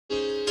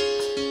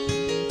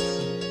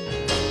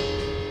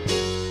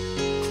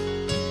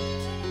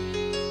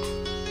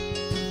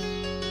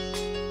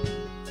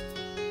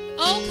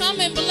come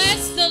and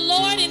bless the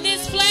Lord in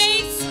this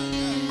place.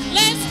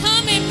 Let's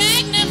come and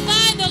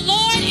magnify the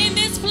Lord in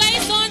this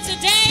place on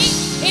today.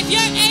 If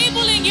you're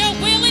able and you're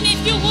willing,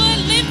 if you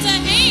would, lift a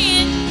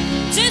hand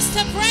just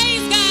to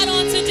praise God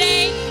on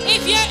today.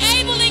 If you're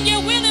able and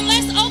you're willing,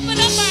 let's open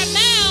up our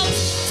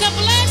mouths to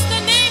bless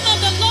the name of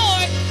the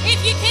Lord.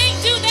 If you can't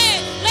do that,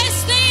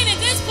 let's stand and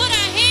just put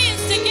our hands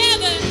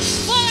together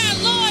for our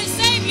Lord,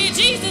 Savior,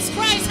 Jesus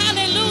Christ.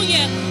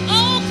 Hallelujah.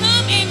 Oh,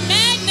 come and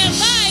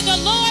magnify the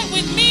Lord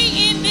with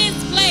me in this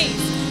place,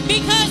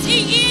 because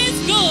he is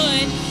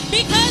good,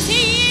 because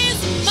he is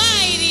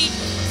mighty,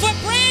 for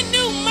brand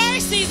new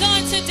mercies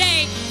on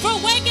today, for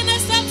waking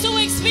us up to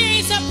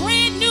experience a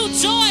brand new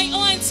joy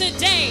on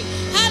today.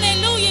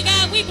 Hallelujah,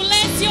 God. We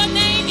bless your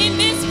name in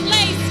this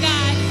place,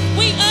 God.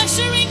 We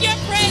usher in your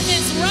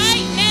presence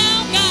right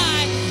now,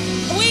 God.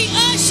 We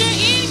usher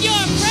in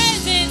your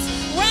presence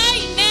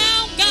right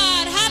now,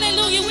 God.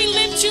 Hallelujah. We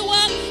lift you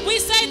up. We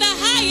say the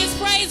highest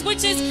praise,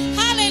 which is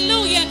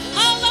hallelujah.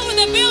 All over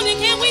the building,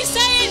 can we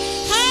say it?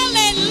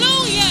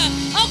 Hallelujah.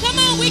 Oh, come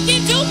on. We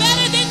can do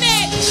better than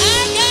that.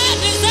 Our God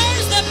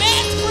deserves the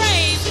best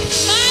praise.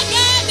 My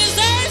God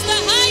deserves the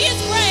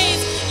highest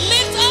praise.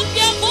 Lift up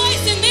your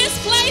voice in this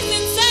place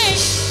and say,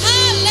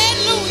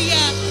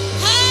 hallelujah,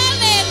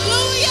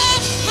 hallelujah,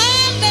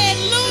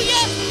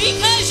 hallelujah,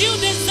 because you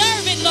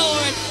deserve it,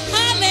 Lord.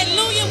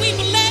 Hallelujah. We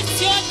bless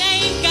your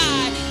name,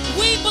 God.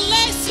 We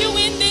bless you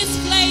in this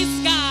place,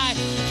 God.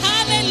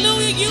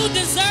 Hallelujah. You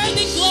deserve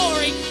the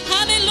glory.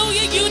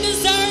 Hallelujah. You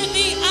deserve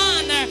the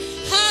honor.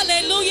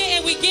 Hallelujah.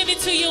 And we give it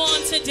to you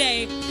on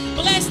today.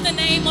 Bless the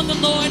name of the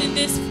Lord in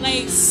this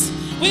place.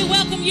 We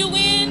welcome you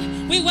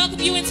in. We welcome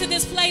you into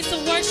this place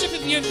of worship.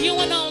 If you're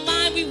viewing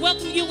online, we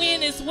welcome you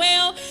in as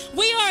well.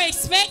 We are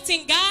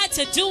expecting God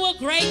to do a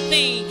great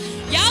thing.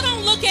 Y'all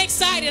don't look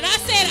excited. I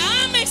said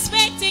I'm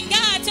expecting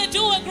God to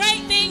do a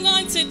great thing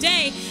on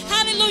today.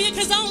 Hallelujah,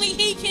 because only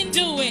he can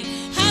do it.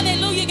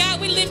 Hallelujah, God,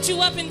 we lift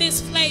you up in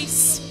this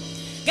place.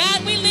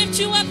 God, we lift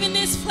you up in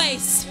this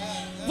place.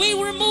 We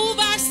remove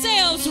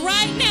ourselves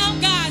right now,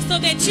 God, so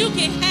that you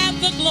can have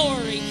the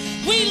glory.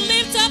 We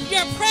lift up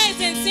your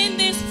presence in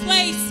this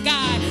place,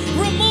 God.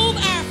 Remove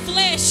our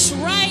flesh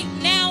right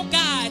now,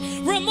 God.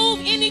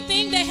 Remove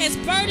anything that has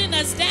burdened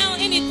us down,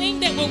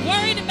 anything that we're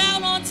worried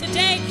about on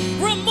today.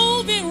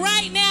 Remove it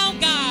right now,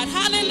 God.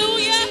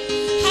 Hallelujah.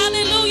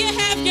 Hallelujah.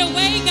 Have your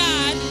way,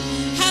 God.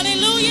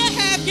 Hallelujah.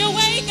 Have your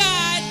way,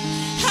 God.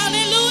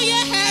 Hallelujah.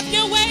 Have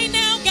your way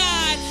now,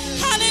 God.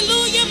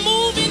 Hallelujah.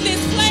 Move in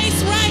this place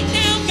right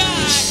now,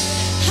 God.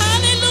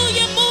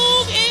 Hallelujah.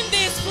 Move in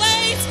this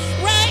place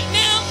right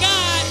now,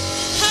 God.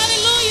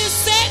 Hallelujah.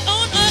 Set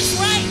on us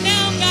right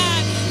now,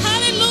 God.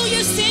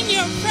 Hallelujah. Send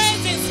your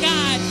presence,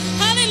 God.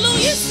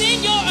 Hallelujah.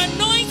 Send your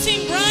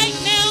anointing right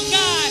now,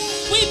 God.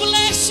 We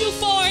bless you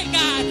for it,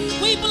 God.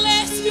 We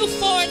bless you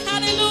for it.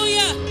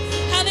 Hallelujah.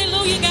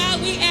 Hallelujah,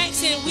 God. We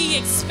ask and we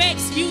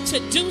expect you to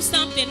do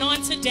something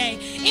on today.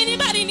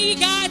 Anybody need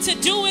God to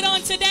do it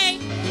on today?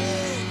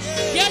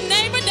 Your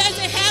neighbor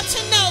doesn't have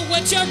to know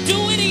what your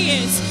doing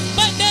is,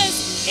 but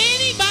does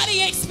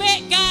anybody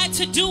expect God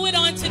to do it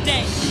on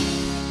today?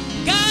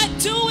 God,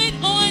 do it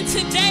on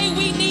today.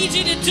 We need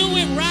you to do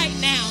it right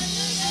now.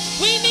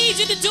 We need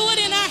you to do it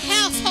in our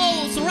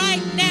households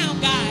right now,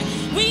 God.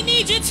 We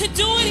need you to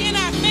do it in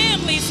our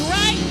families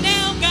right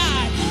now,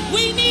 God.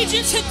 We need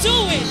you to do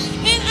it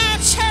in our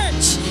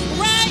church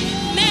right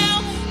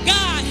now,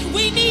 God.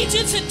 We need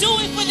you to do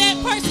it for that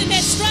person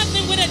that's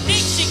struggling with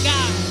addiction,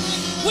 God.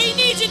 We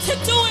need you to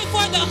do it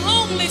for the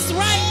homeless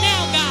right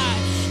now, God.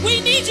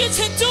 We need you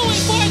to do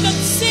it for the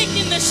sick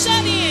and the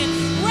shut-in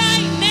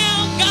right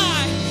now,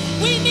 God.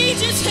 We need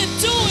you to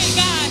do it,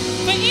 God,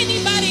 for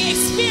anybody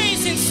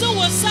experiencing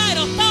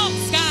suicidal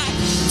thoughts, God.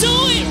 Do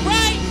it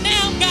right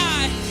now,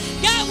 God.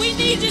 God, we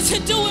need you to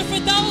do it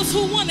for those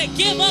who want to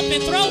give up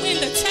and throw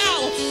in the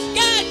towel.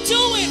 God,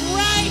 do it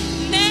right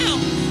now.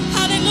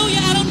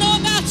 Hallelujah. I don't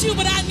know about you,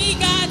 but I need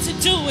God to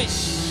do it.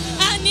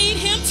 I need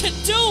him to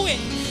do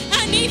it.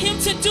 I need him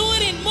to do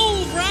it and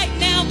move right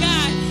now,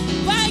 God.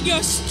 By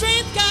your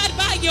strength, God,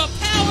 by your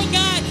power,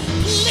 God,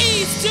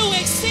 please do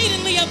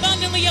exceedingly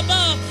abundantly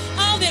above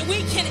all that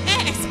we can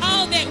ask,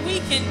 all that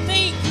we can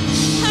think.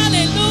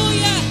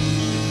 Hallelujah.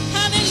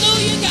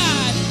 Hallelujah,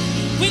 God.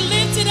 We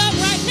lift it up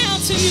right now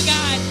to you,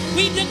 God.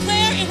 We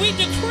declare and we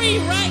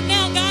decree right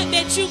now, God,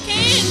 that you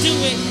can do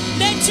it,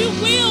 that you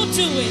will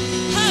do it.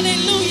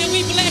 Hallelujah.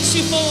 We bless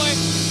you for it.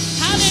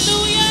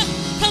 Hallelujah.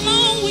 Come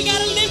on, we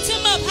got to lift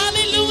him up.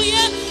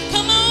 Hallelujah.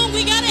 Come on,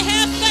 we got to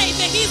have faith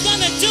that he's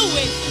going to do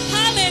it.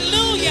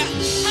 Hallelujah.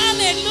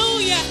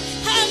 Hallelujah.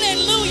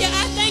 Hallelujah.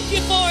 I thank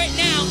you for it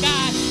now,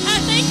 God. I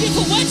thank you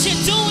for what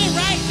you're doing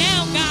right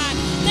now, God.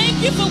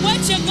 Thank you for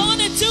what you're going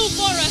to do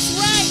for us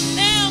right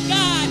now,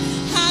 God.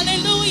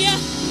 Hallelujah.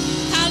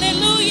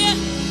 Hallelujah.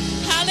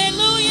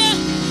 Hallelujah.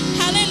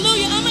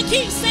 Hallelujah. I'm going to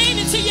keep saying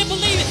it till you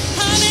believe it.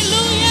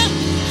 Hallelujah.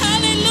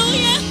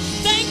 Hallelujah.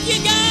 Thank you,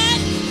 God.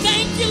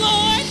 Thank you,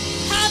 Lord.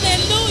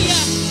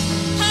 Hallelujah.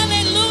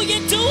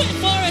 Hallelujah. Do it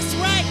for us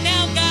right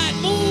now, God.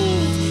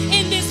 Move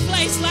in this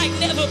place like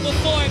never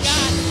before,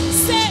 God.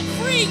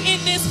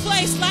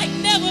 place like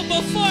never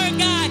before,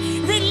 God.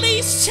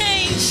 Release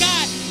change,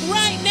 God,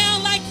 right now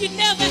like you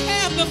never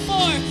have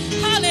before.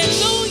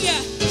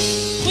 Hallelujah.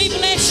 We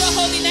bless your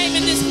holy name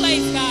in this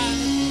place, God.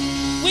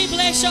 We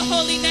bless your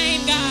holy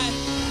name, God.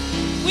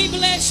 We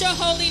bless your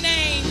holy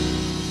name.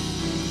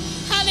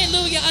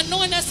 Hallelujah.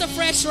 Anoint us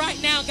afresh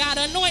right now, God.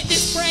 Anoint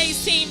this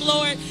praise team,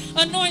 Lord.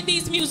 Anoint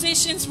these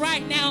musicians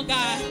right now,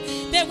 God,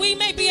 that we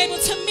may be able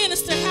to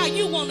minister how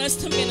you want us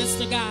to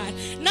minister, God.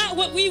 Not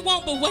what we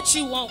want, but what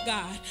you want,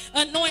 God.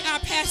 Anoint our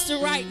pastor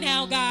right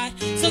now, God,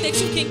 so that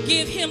you can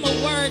give him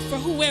a word for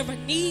whoever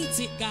needs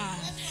it, God.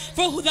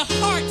 For the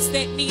hearts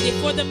that need it,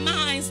 for the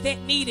minds that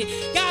need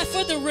it, God,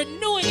 for the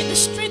renewing and the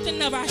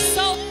strengthening of our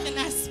soul and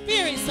our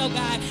spirits, oh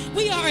God.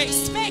 We are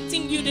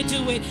expecting you to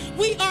do it.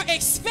 We are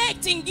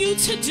expecting you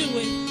to do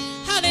it.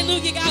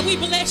 Hallelujah, God. We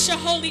bless your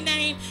holy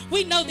name.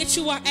 We know that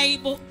you are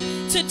able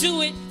to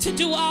do it, to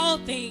do all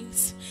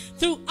things,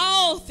 through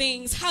all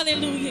things.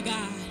 Hallelujah,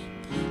 God.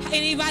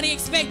 Anybody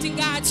expecting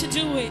God to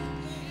do it?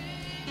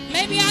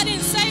 Maybe I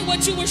didn't say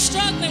what you were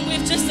struggling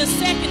with just a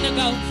second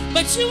ago,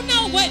 but you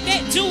know what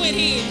that do it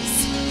is.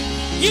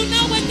 You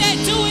know what that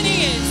do it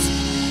is.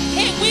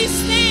 And we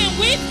stand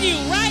with you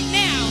right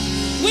now.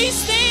 We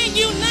stand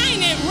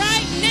united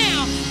right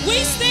now. We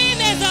stand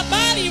as a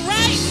body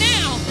right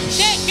now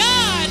that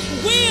God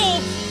will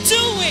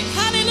do it.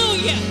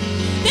 Hallelujah.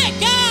 That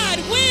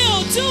God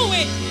will do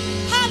it.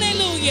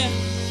 Hallelujah.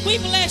 We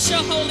bless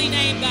your holy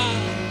name,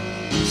 God.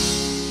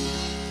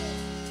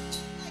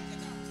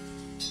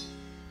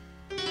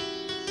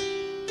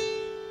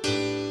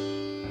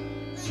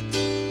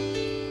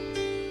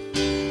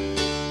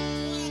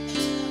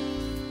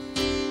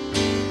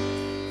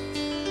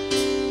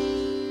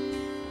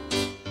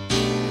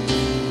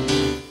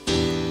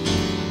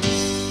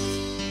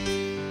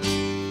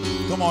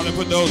 Come on and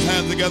put those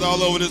hands together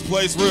all over this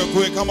place real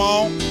quick. Come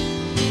on.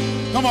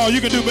 Come on,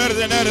 you can do better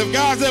than that. If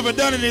God's ever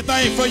done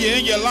anything for you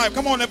in your life,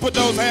 come on and put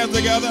those hands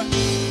together.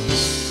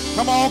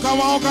 Come on, come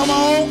on, come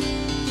on.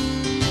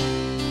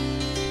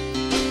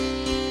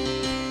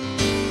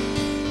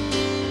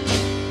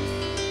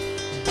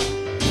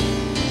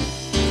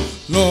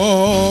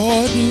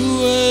 Lord, do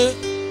it.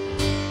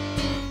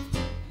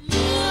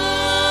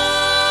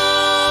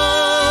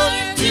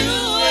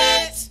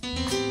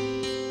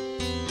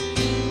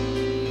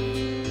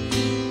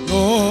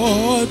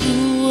 Lord,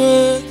 do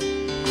it.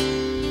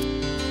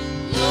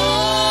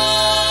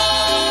 Lord,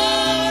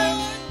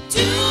 do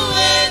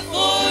it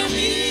for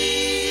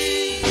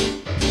me.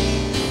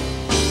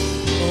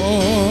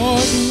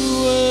 Lord,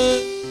 do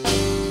it.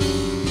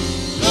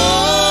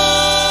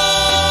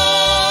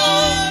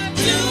 Lord,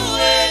 do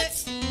it.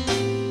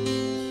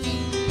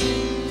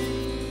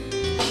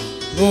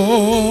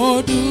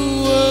 Lord,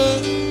 do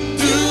it.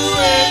 Do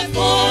it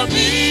for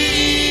me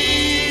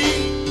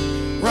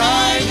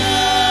right now.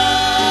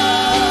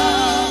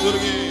 Lord, do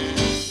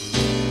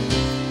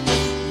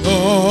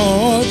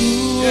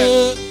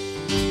it.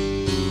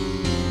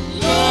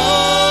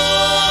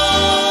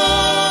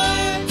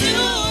 Lord, do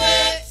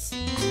it.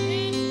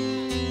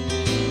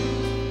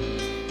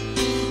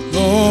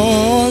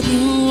 Lord,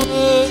 do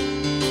it.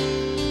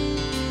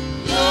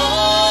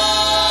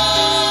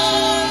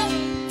 Lord,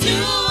 do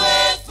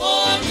it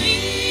for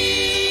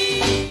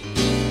me.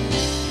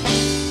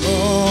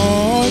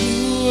 Lord,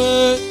 do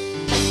it.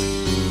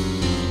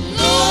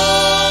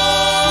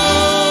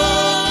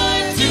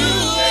 Lord, do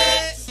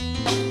it.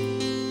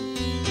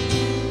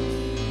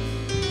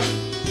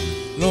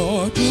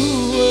 Lord, do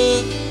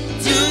it.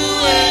 Do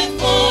it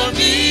for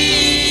me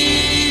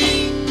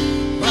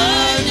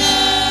right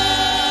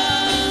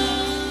now.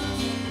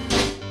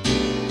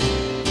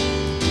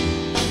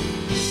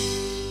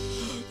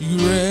 You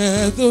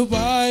read the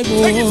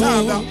Bible. Take your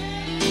time, Doc.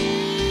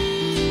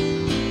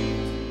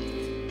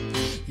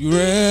 You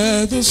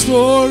read the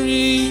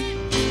story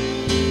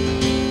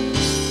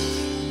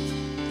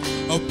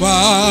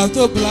about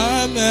the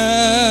blind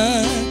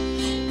man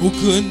who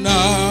could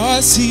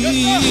not see.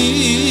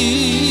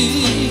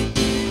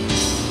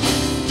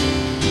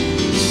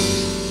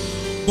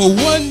 But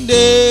one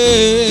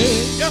day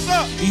Yes,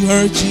 sir. he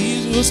heard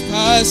Jesus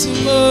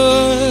passing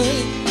by.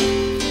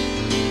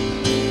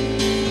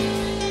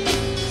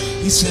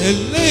 He said,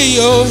 lay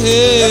your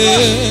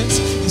hands.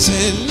 He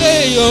said,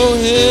 lay your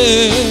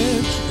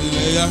hands.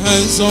 Lay your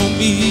hands on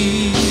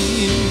me.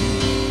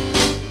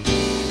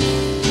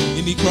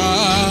 And he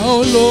cried,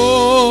 oh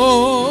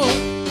Lord,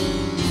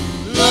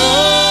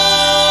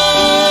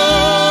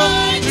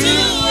 Lord, do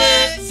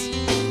it.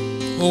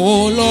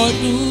 oh Lord,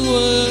 do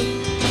it.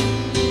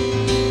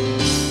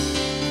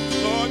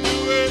 Lord,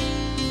 do it.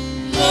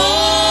 Lord,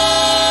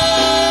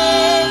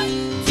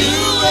 do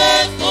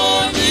it for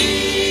me.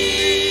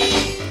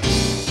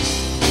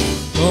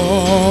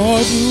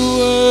 Lord, do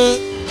it.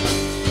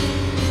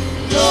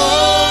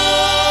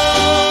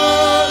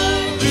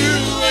 Lord, do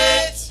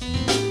it.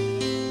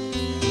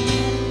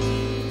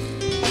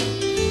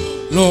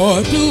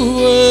 Lord, do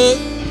it.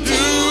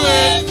 Do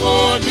it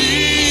for me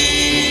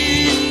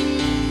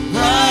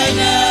right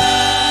now.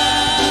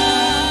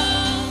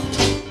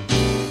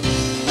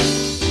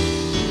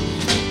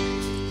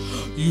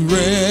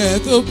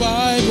 read the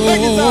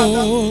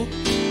Bible,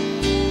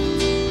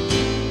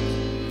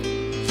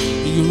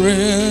 you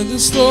read the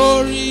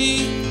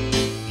story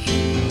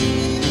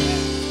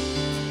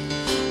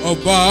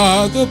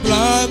about the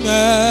blind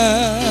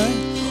man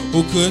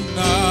who could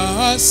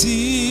not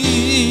see.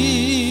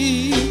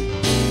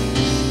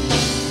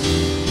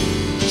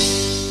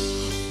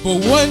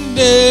 But one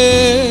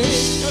day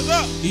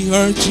he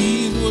heard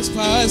Jesus was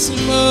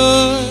passing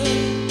by.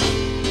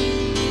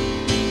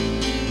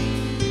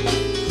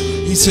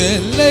 He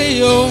said, lay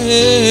your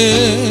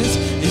hands.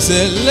 He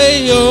said,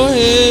 lay your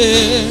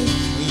hands.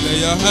 Lay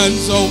your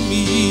hands on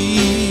me.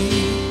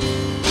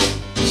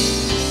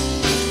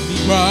 Me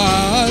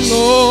right,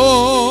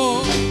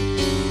 Lord.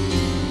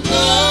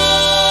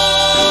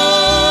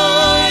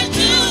 Lord,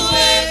 do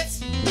it.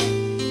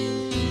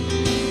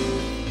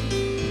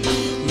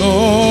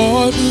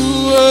 Lord,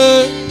 do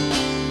it.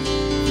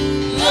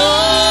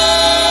 Lord,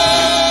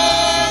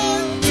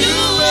 do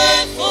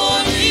it for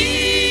me.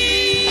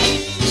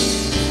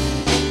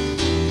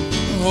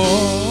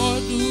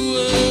 Lord, do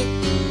it.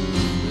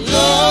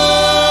 Lord,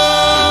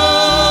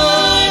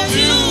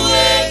 do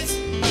it.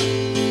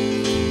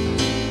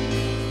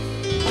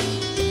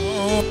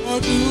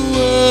 Lord, do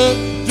it.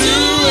 Do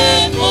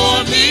it for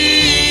me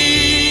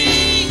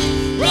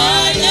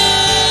right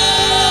now.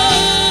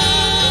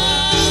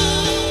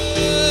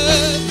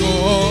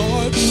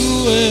 Lord,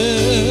 do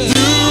it.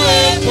 Do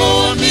it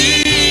for me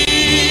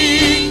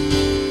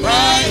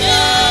right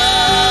now.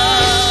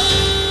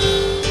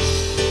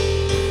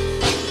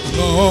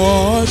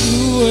 Lord,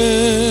 do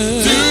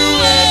it. Do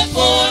it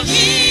for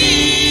me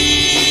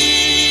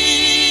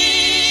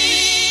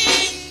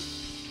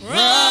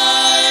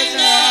right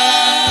now.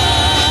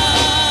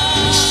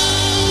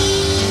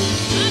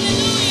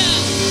 Hallelujah.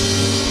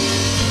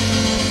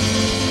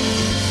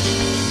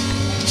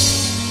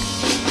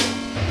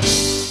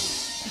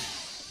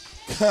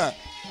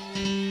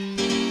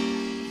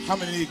 How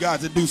many need God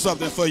to do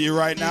something for you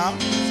right now?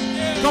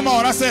 Come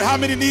on, I said, how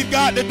many need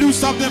God to do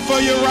something for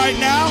you right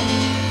now?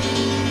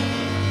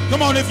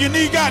 Come on, if you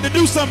need God to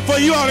do something for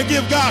you, you ought to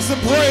give God some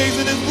praise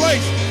in this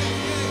place.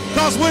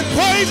 Because when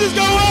praises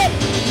go up,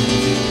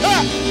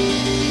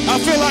 I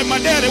feel like my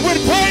daddy, when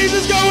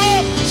praises go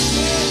up,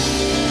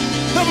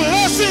 the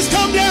blessings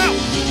come down.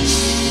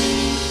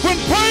 When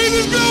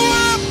praises go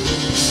up,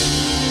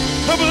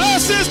 the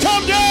blessings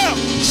come down.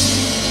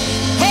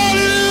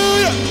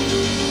 Hallelujah.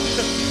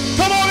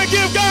 Come on and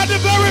give God the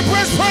very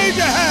best praise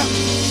you have.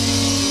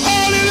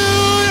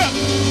 Hallelujah.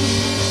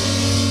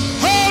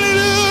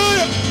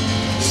 Hallelujah.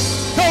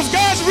 Because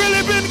God's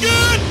really been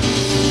good.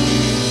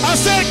 I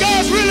said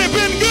God's really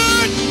been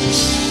good.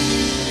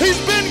 He's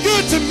been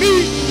good to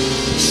me.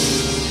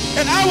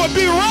 And I would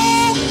be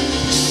wrong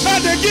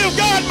not to give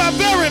God my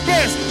very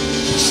best.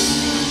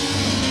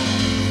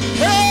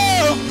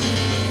 Oh,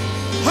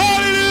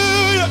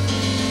 hallelujah.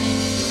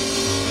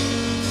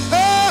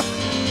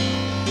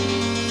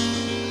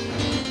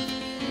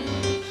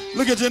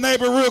 Look at your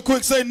neighbor real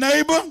quick. Say,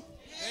 neighbor.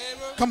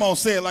 Come on,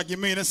 say it like you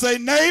mean it. Say,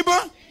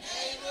 neighbor,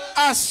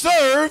 I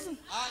serve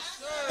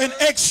an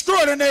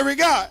extraordinary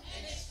God.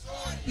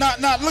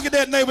 Now, look at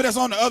that neighbor that's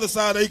on the other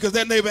side of you, because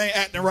that neighbor ain't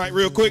acting right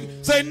real quick.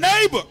 Say,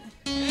 neighbor.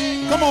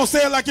 Come on,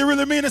 say it like you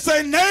really mean it.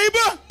 Say,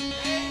 neighbor,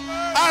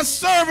 I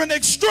serve an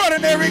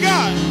extraordinary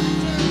God.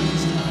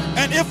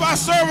 And if I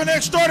serve an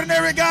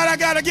extraordinary God, I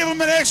got to give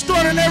him an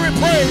extraordinary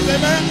praise.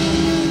 Amen.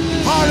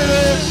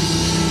 Hallelujah.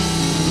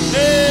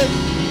 Yeah.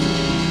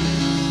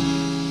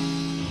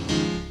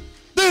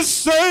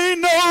 This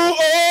ain't no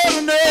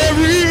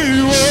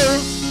ordinary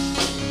world.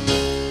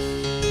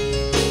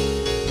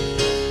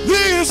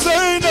 This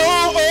ain't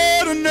no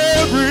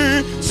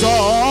ordinary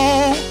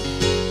song.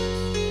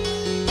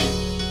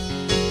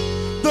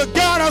 The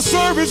God I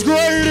serve is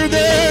greater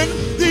than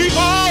the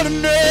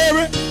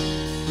ordinary.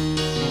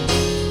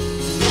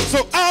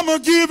 So I'ma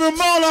give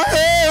him all I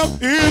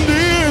have in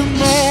this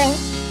moment.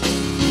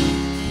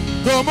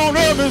 Come on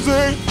up and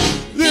say,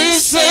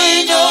 this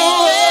ain't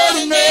no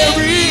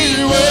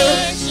ordinary world.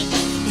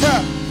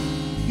 Yeah.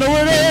 No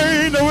it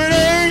ain't, no it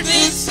ain't.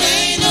 This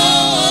ain't no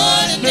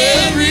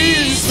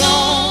ordinary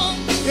song.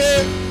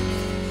 Yeah.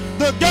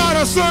 The God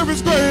I serve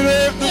is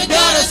greater. The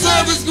God I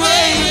serve is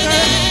greater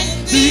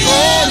than the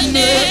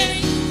ordinary.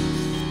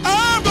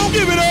 I'm gonna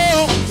give it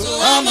all. So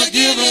I'ma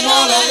give him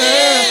all I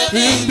have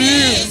in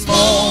this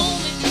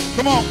moment.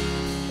 Come on.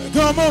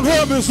 Come on,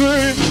 help me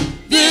sing.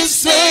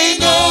 This ain't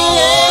no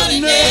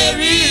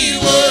ordinary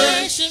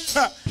worship.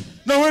 Ha.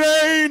 No it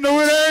ain't, no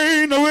it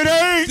ain't, no it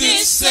ain't.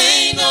 This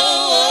ain't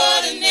no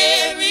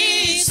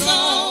ordinary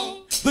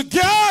song. The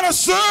God I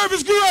serve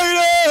is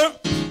greater.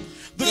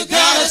 The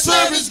God I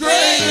serve is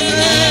greater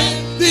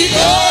than the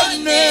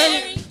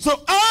ordinary.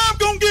 So I'm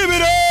gonna give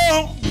it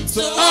all.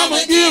 So I'ma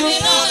give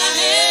it all I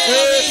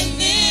have in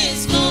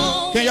this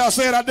moment. Can y'all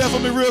say it out there for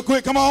me real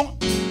quick? Come on.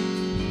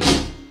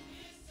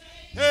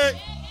 Hey.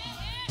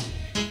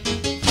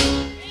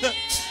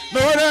 No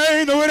it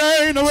ain't, no it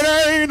ain't, no it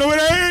ain't, no it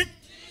ain't.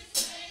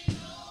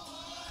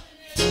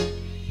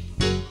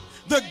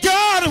 The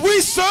God that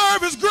we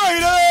serve is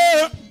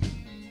greater.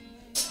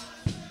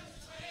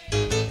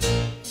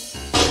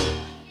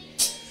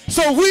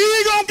 So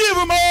we gonna give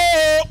them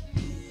all.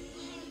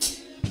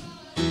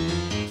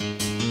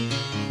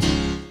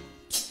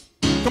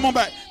 Come on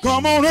back.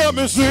 Come on, help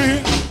me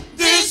sing.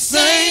 This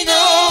ain't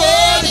no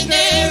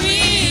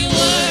ordinary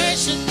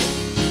worship.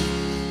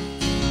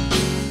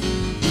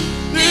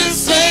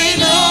 This ain't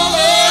no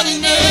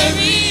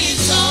ordinary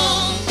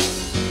song.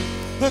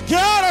 The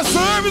God I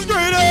serve is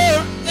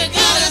greater. The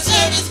God I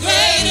serve is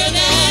greater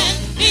than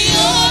the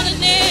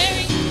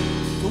ordinary.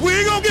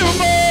 We gonna give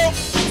them all.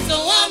 So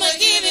I'ma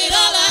give it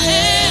all I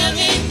have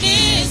in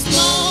this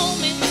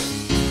moment.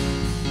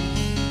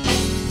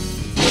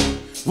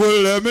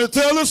 Well, let me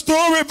tell a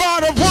story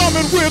about a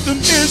woman with an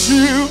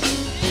issue.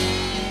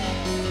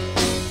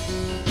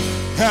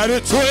 Had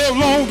it 12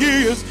 long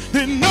years,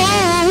 didn't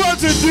know what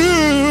to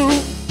do.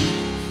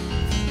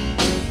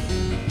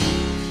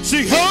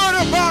 She heard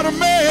about a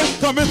man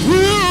coming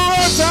through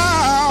her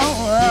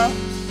town.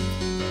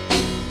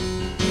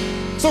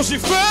 So she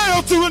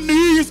fell to her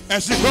knees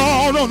and she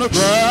crawled on the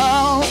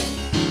ground.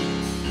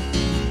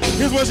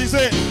 Here's what she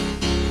said.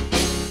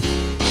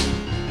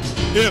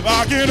 If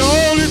I can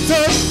only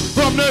touch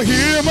from the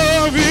hem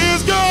of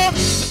his garment,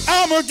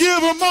 I'ma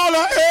give him all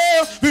I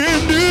have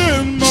in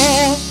this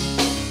moment.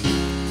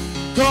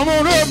 Come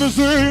on, help me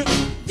sing.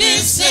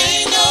 This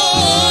ain't no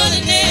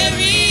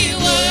ordinary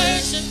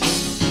worship.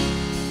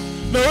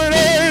 No, it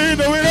ain't,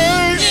 no, it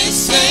ain't.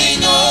 This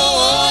ain't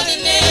no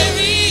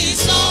ordinary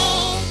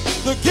song.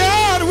 The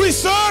God we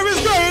serve is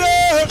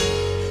greater.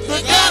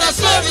 The God I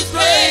serve is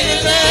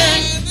greater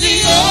than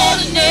the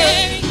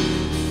ordinary.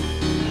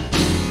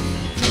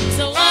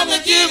 So I'ma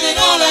give it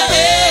all I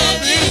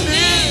have in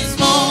this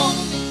moment.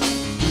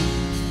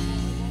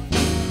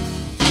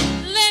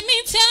 Let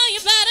me tell you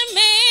about a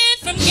man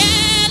from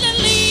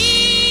Galilee.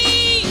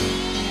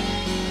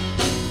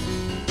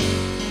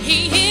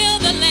 He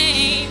healed the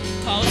lame,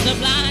 caused the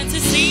blind to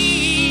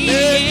see.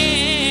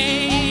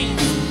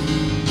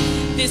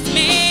 This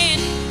man,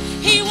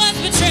 he was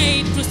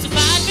betrayed,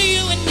 crucified for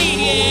you and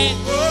me.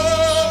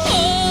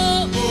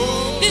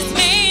 This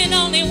man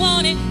only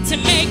wanted to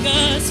make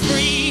us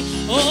free.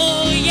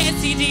 Oh,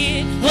 yes, he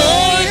did.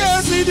 Oh,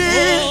 yes, he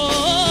did.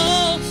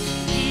 Oh,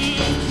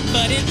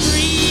 but in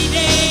 3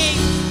 days,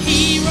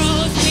 he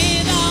rose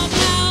with all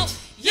power.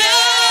 Yeah.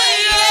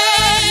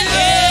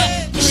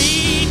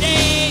 3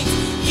 days,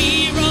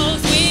 he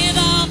rose with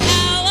all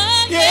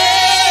power.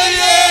 Yeah.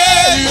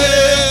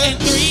 In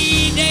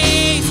 3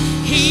 days,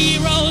 he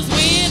rose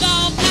with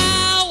all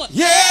power.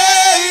 Yeah.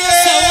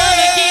 So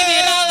I'ma give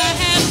it all I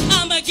have.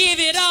 I'ma give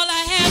it all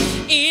I have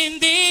in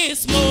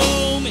this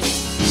moment.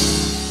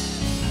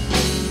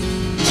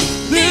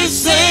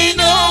 This ain't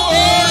no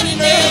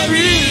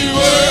ordinary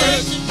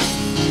worship.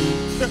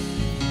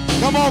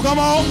 Come on, come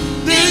on.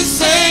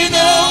 This ain't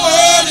no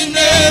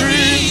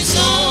ordinary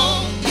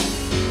song.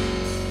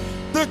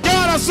 The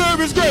God I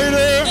serve is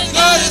greater. The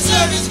God I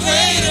serve is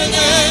greater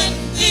than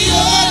the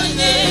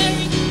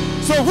ordinary.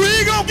 So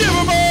we gonna give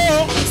them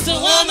all. So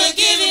I'ma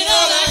give it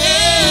all I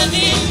have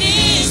in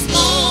this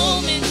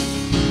moment.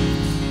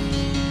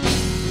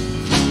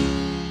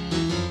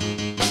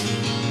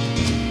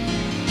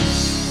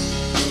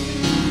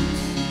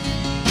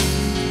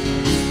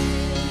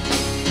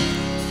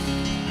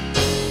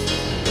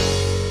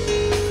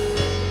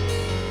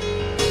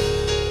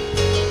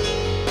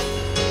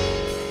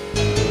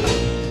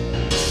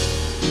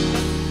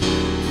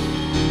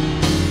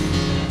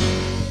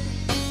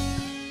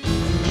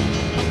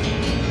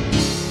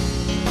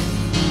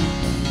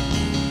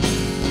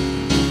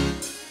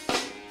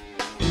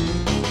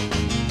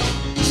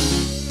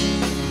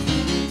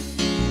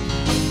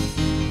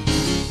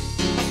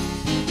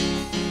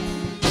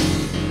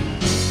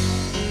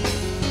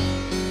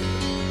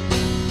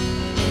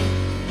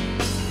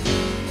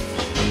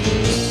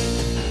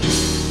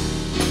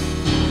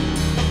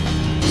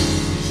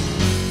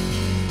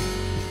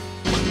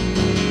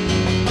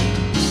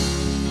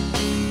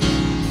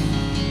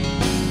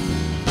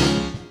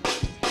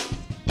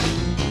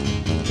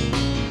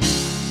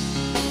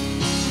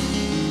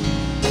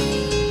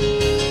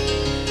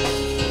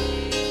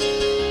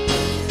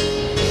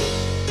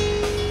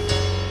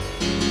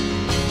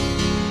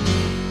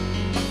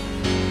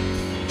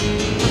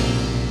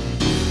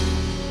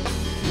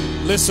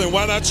 Listen,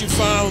 why not you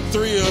find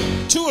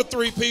two or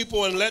three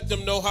people and let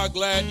them know how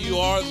glad you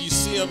are you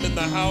see them in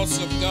the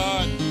house of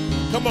God.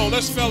 Come on,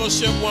 let's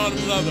fellowship one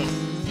another.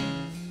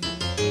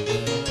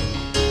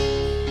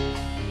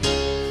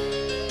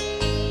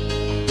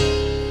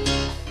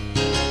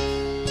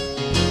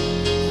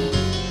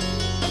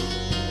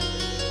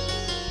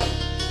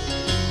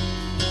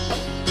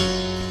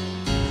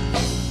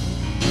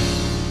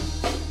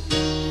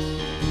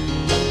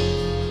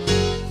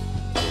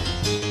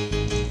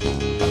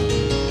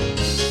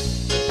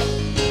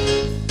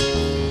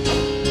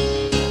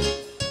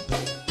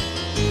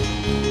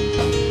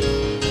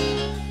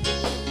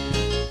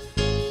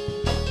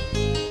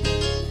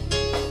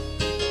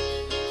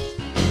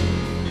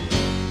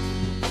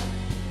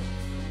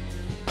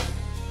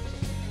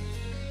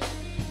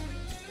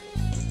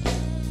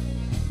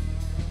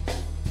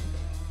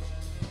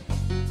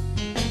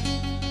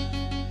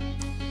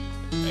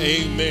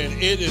 Amen.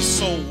 It is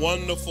so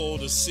wonderful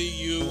to see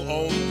you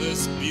on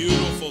this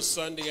beautiful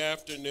Sunday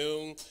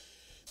afternoon.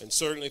 And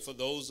certainly for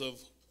those of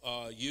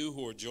you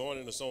who are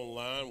joining us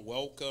online,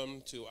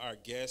 welcome to our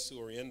guests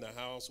who are in the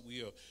house.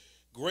 We are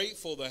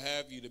grateful to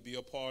have you to be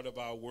a part of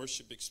our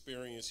worship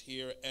experience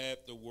here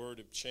at the Word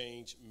of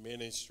Change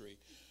Ministry.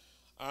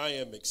 I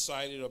am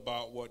excited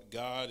about what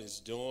God is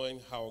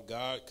doing, how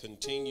God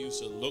continues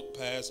to look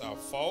past our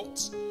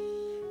faults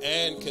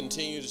and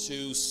continue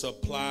to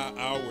supply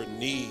our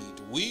need.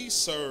 We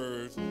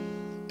serve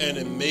an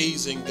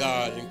amazing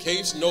God. In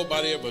case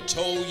nobody ever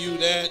told you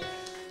that,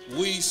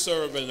 we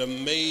serve an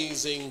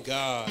amazing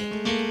God.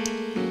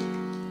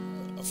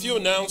 A few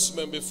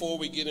announcements before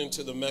we get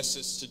into the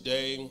message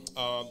today.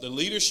 The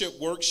leadership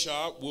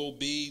workshop will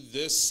be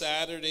this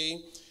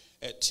Saturday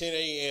at 10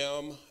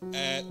 a.m.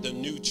 at the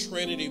New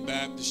Trinity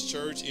Baptist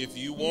Church. If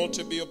you want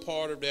to be a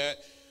part of that,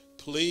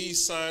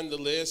 please sign the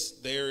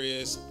list. There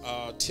is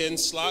 10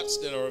 slots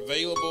that are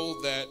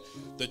available that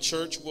the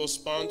church will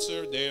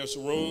sponsor. There's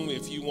room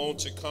if you want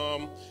to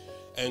come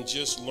and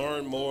just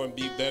learn more and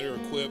be better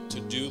equipped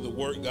to do the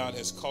work God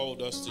has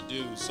called us to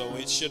do. So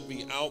it should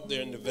be out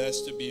there in the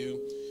vestibule.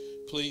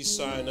 Please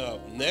sign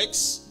up.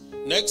 Next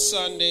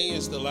Sunday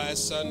is the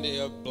last Sunday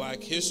of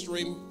Black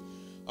History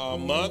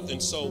Month,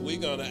 and so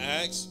we're going to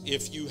ask,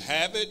 if you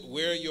have it,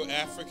 wear your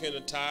African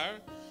attire.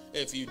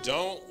 If you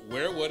don't,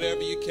 wear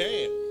whatever you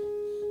can.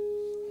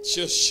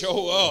 Just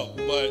show up.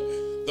 But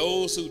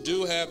those who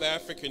do have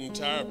African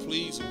attire,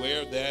 please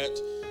wear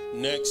that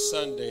next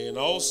Sunday. And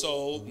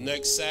also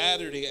next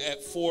Saturday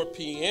at 4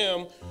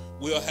 p.m.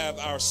 we'll have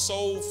our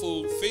soul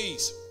food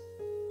feast.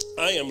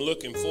 I am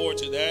looking forward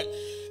to that.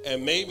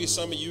 And maybe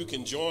some of you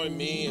can join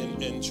me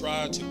and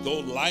try to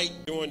go light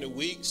during the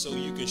week so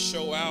you can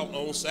show out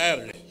on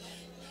Saturday.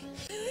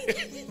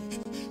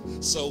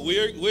 So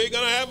we're going to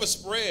have a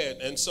spread.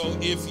 And so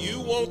if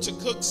you want to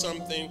cook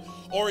something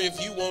or if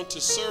you want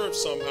to serve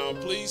somehow,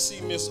 please see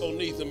Miss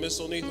Onetha.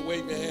 Miss Onetha,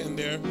 wave your hand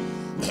there.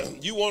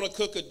 You want to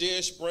cook a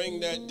dish,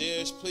 bring that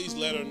dish. Please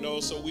let her know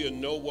so we'll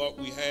know what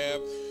we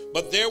have.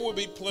 But there will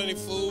be plenty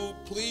of food.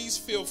 Please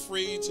feel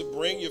free to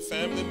bring your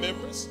family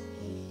members.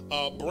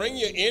 Bring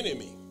your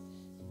enemy.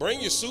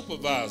 Bring your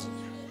supervisor.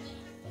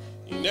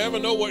 You never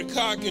know what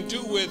God can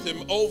do with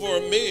him over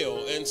a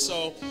meal. And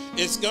so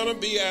it's going to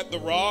be at the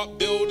Rock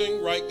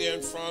Building right there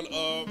in front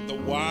of the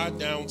Y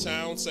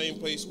downtown, same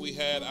place we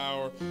had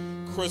our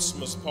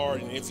Christmas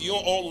party. And if you're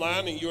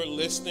online and you're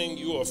listening,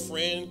 you're a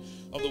friend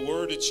of the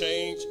Word of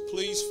Change,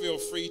 please feel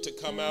free to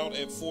come out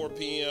at 4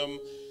 p.m.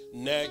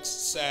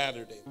 next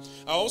Saturday.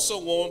 I also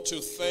want to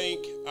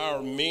thank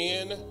our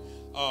men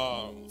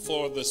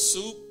for the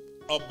Soup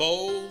a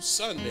Bowl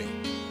Sunday.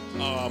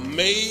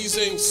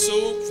 Amazing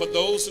soup for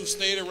those who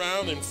stayed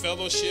around in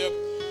fellowship,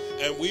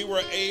 and we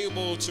were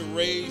able to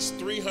raise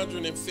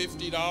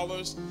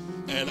 $350,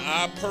 and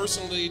I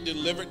personally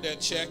delivered that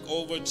check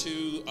over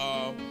to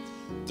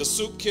the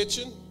soup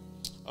kitchen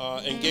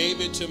and gave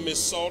it to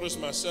Miss Salters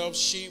myself.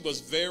 She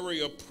was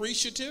very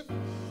appreciative,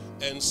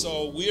 and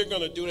so we're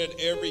going to do that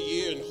every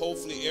year, and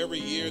hopefully every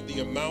year the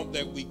amount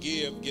that we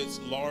give gets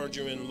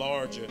larger and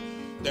larger,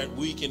 that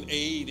we can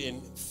aid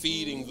in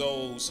feeding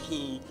those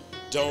who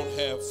don't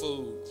have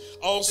food.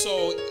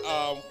 Also,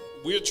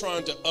 we're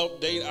trying to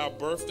update our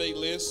birthday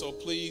list, so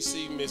please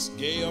see Miss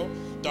Gail,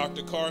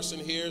 Dr. Carson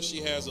here.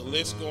 She has a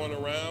list going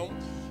around.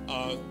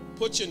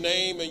 Put your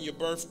name and your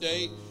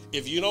birthday.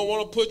 If you don't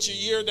want to put your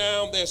year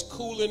down, that's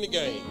cool in the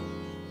game.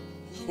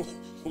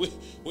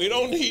 We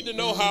don't need to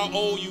know how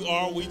old you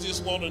are. We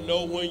just want to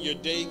know when your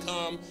day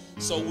comes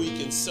so we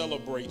can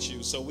celebrate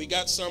you. So we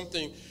got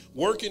something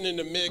working in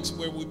the mix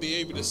where we'll be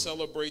able to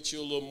celebrate you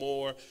a little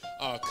more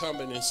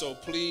coming. And so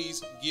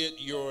please get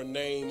your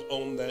name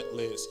on that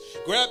list.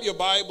 Grab your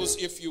Bibles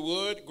if you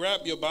would. Grab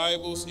your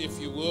Bibles if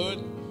you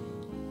would.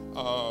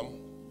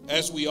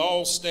 As we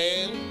all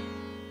stand,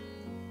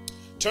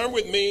 turn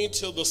with me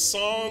to the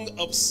Song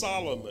of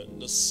Solomon.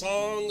 The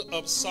Song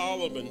of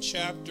Solomon,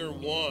 chapter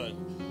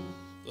 1.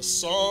 The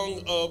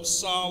Song of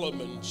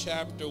Solomon,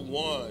 chapter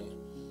 1.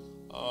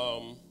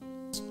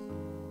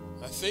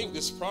 I think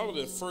this is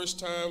probably the first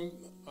time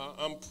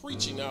I'm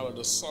preaching out of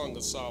the Song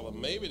of Solomon.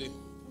 Maybe the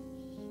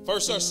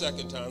first or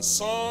second time.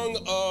 Song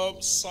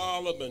of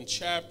Solomon,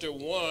 chapter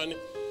 1.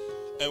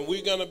 And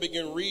we're going to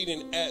begin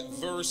reading at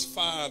verse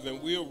 5.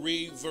 And we'll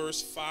read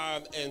verse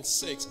 5 and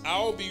 6.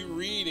 I'll be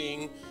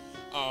reading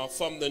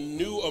from the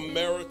New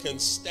American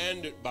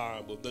Standard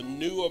Bible. The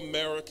New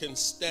American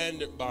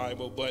Standard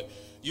Bible. But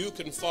you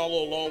can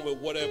follow along with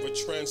whatever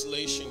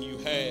translation you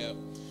have.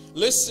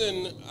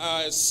 Listen,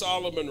 as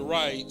Solomon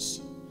writes,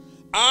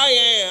 I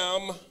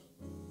am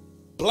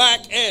black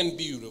and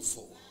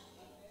beautiful.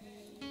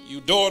 You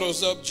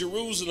daughters of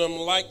Jerusalem,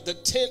 like the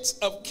tents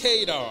of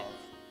Kedar,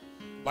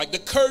 like the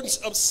curtains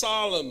of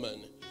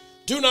Solomon.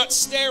 Do not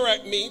stare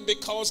at me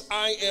because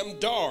I am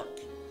dark,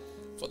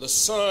 for the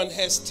sun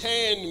has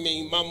tanned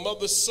me. My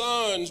mother's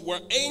sons were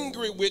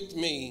angry with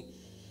me.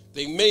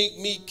 They made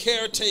me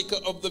caretaker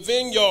of the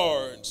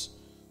vineyards.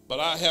 but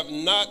I have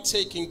not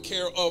taken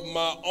care of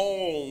my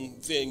own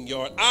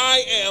vineyard.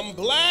 I am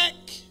black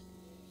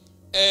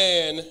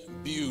and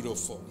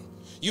beautiful.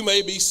 You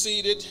may be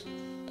seated.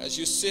 As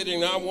you're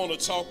sitting, I want to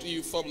talk to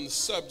you from the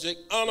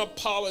subject,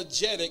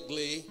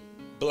 unapologetically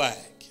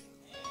black.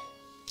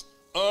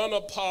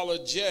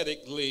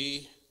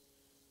 Unapologetically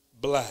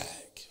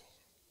black.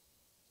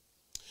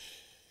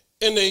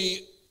 In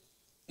the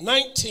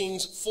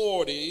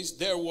 1940s,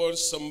 there were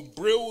some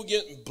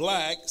brilliant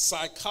black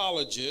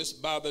psychologists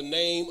by the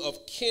name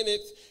of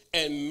Kenneth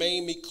and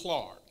Mamie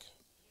Clark.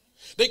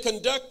 They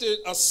conducted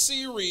a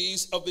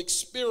series of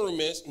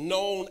experiments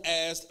known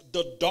as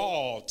the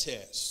doll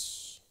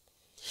test.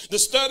 The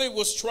study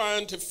was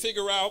trying to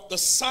figure out the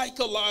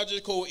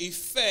psychological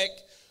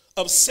effect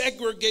of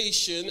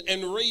segregation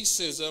and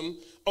racism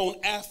on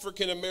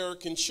African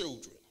American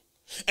children,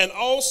 and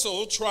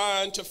also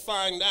trying to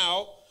find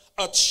out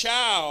a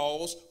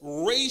child's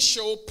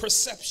racial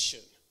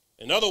perception.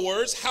 In other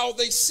words, how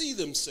they see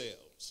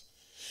themselves.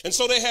 And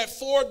so they had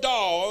 4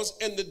 dolls,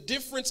 and the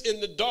difference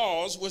in the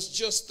dolls was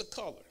just the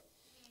color.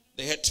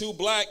 They had 2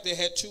 black, they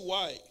had 2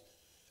 white.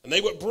 And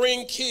they would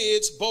bring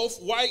kids,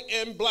 both white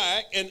and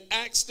black, and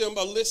ask them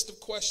a list of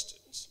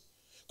questions.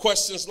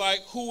 Questions like,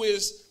 who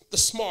is the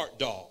smart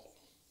doll?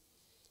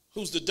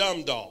 Who's the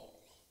dumb doll?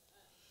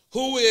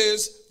 Who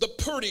is the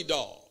pretty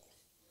doll?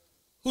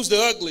 Who's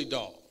the ugly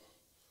doll?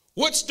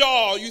 Which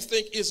doll you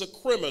think is a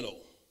criminal?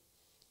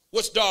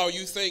 Which doll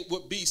you think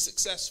would be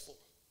successful?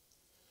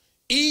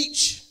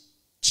 Each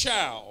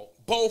child,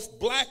 both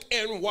black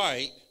and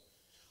white,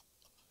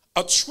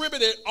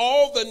 attributed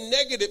all the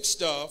negative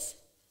stuff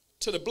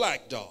to the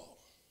black doll.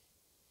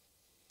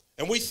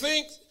 And we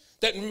think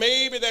that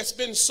maybe that's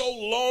been so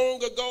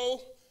long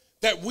ago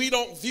that we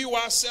don't view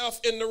ourselves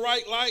in the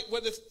right light.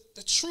 But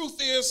the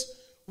truth is,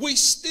 we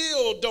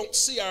still don't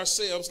see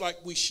ourselves like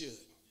we should.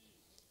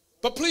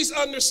 But please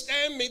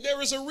understand me,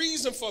 there is a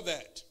reason for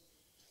that.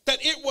 That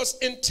it was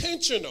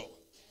intentional.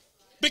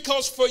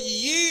 Because for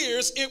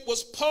years it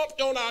was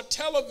pumped on our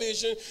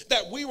television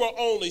that we were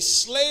only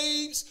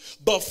slaves,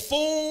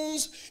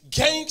 buffoons,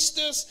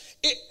 gangsters.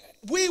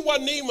 We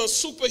wasn't even a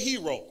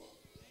superhero.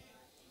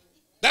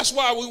 That's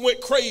why we went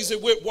crazy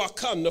with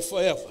Wakanda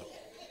Forever.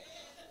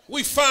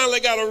 We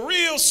finally got a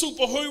real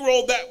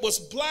superhero that was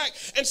black.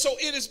 And so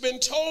it has been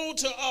told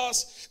to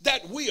us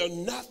that we are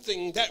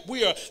nothing, that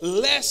we are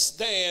less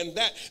than,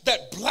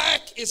 that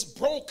black is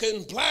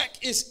broken, black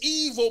is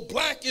evil,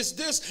 black is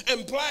this,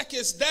 and black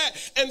is that.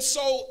 And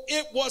so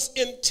it was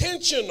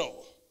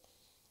intentional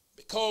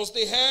because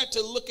they had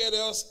to look at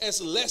us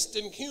as less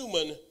than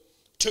human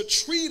to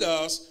treat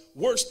us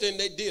worse than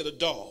they did a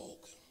dog.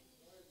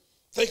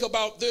 Think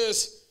about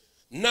this.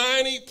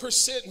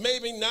 90%,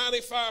 maybe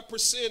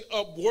 95%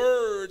 of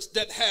words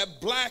that have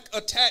black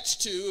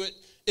attached to it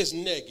is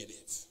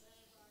negative.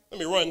 Let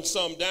me run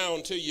some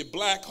down to you.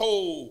 Black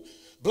hole,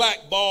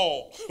 black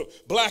ball,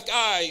 black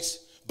ice,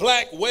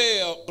 black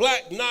whale,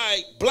 black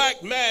night,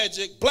 black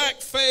magic,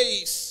 black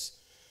face,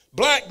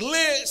 black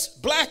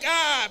list, black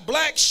eye,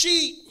 black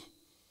sheep,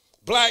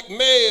 black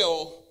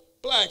male,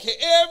 black hair.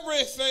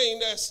 Everything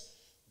that's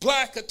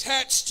black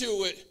attached to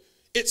it,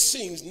 it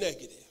seems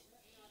negative.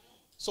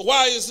 So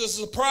why is this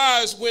a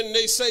surprise when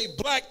they say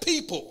black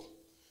people?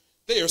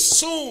 They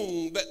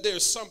assume that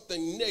there's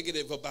something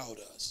negative about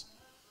us.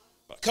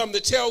 But I come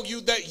to tell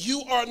you that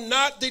you are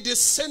not the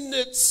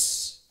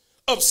descendants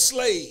of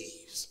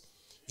slaves.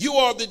 You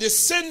are the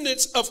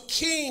descendants of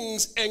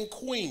kings and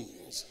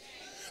queens.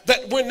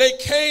 That when they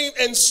came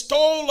and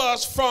stole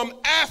us from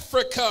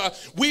Africa,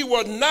 we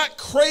were not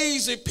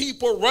crazy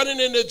people running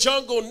in the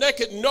jungle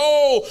naked.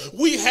 No,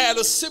 we had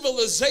a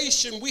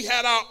civilization. We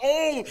had our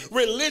own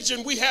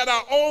religion. We had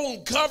our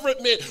own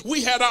government.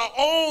 We had our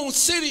own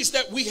cities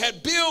that we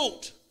had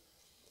built.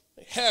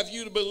 They have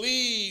you to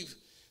believe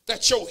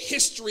that your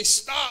history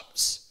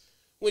stops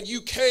when you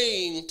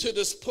came to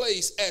this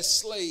place as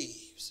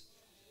slaves.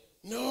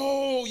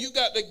 No, you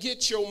got to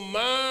get your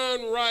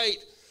mind right.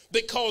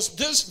 Because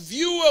this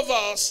view of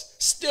us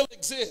still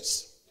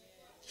exists.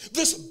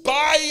 This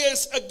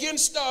bias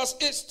against us,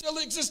 it still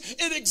exists.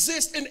 It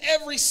exists in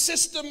every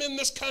system in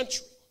this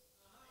country.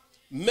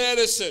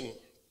 Medicine,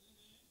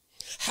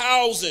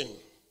 housing,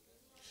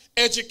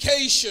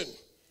 education.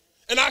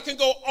 And I can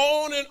go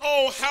on and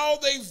on how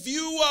they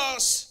view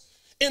us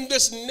in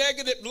this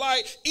negative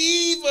light.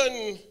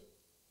 Even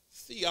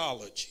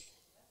theology.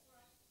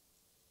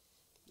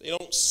 They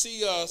don't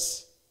see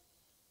us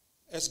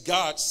as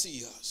God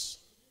sees us.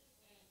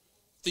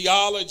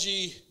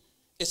 Theology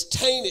is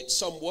tainted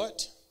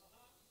somewhat.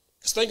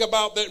 Because think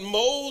about that,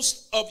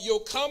 most of your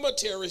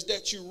commentaries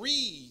that you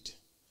read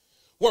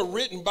were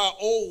written by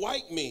old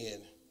white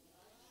men,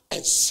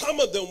 and some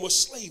of them were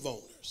slave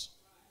owners.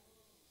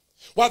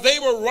 While they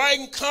were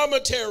writing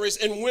commentaries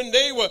and when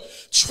they were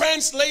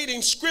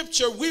translating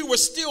scripture, we were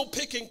still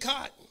picking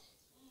cotton.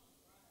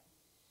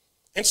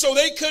 And so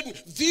they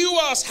couldn't view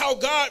us how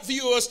God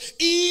views us,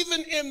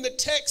 even in the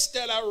text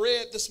that I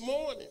read this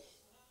morning.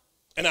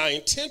 And I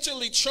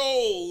intentionally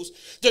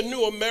chose the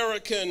New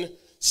American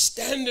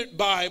Standard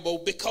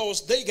Bible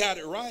because they got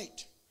it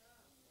right.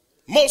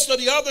 Most of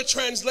the other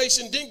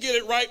translation didn't get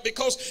it right,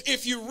 because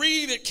if you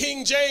read it,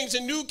 King James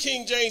and New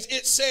King James,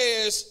 it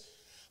says,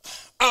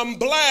 I'm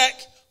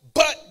black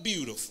but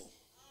beautiful.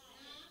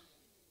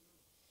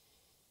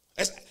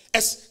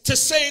 As to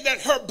say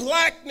that her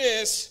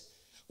blackness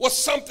was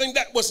something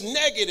that was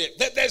negative,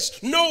 that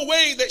there's no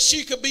way that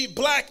she could be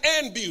black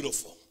and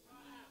beautiful.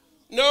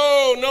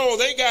 No,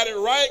 they got it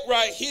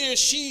right here.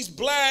 She's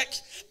black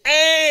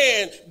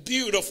and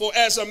beautiful.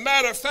 As a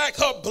matter of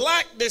fact, her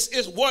blackness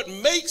is what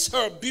makes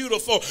her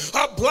beautiful.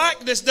 Her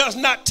blackness does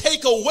not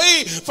take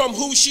away from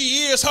who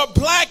she is. Her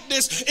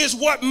blackness is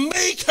what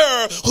makes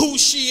her who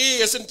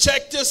she is. And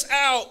check this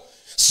out.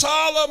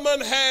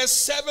 Solomon has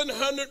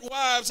 700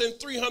 wives and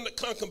 300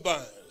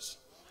 concubines.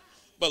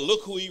 But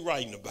look who he's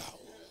writing about.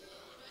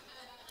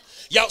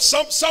 Y'all,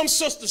 some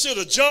sister should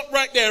have jumped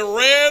right there and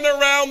ran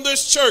around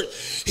this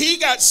church. He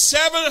got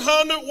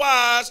 700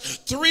 wives,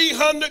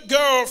 300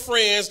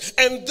 girlfriends,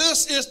 and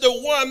this is the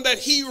one that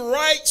he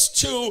writes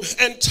to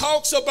and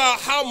talks about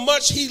how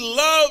much he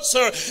loves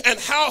her and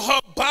how her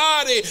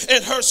body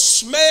and her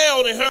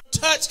smell and her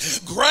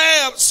touch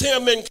grabs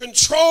him and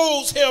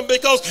controls him,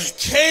 because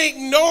can't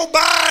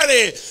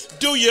nobody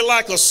do you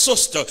like a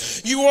sister.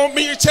 You want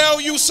me to tell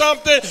you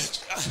something?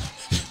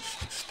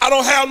 I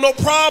don't have no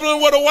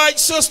problem with a white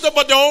sister,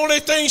 but the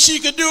only thing she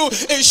could do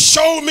is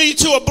show me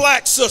to a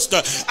black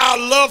sister. I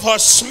love her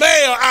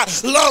smell. I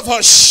love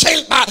her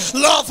shape. I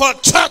love her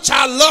touch.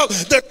 I love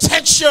the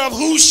texture of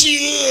who she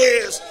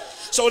is.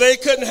 So they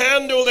couldn't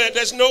handle that.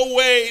 There's no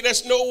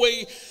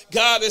way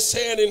God is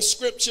saying in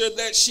scripture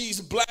that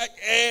she's black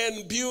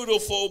and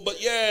beautiful.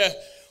 But yeah,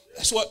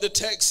 that's what the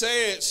text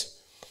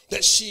says,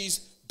 that she's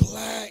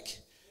black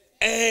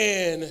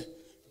and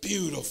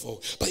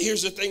beautiful. But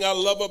here's the thing I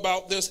love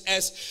about this.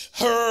 As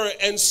her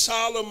and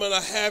Solomon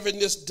are having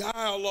this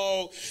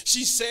dialogue,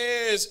 she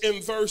says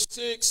in verse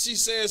 6, she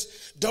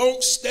says,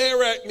 don't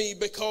stare at me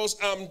because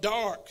I'm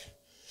dark.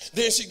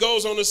 Then she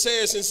goes on to say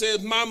and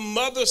says, my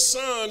mother's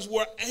sons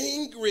were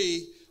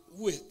angry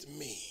with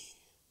me.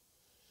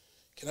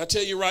 Can I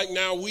tell you right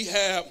now, we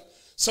have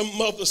some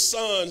mother's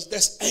sons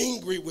that's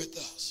angry with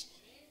us.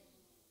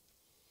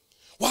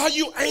 Why are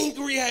you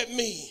angry at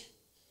me?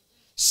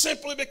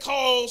 Simply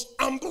because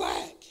I'm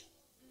black.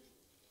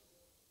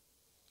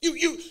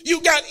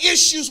 You got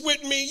issues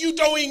with me. You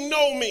don't even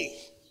know me.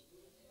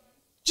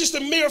 Just the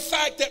mere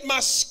fact that my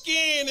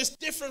skin is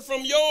different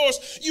from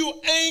yours, you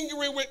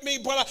angry with me.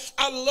 But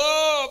I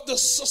love the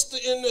sister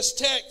in this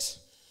text.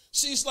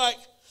 She's like,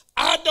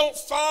 I don't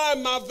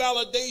find my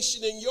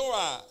validation in your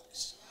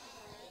eyes.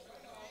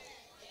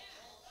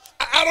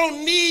 I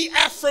don't need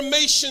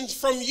affirmations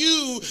from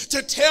you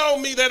to tell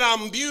me that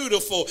I'm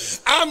beautiful.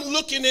 I'm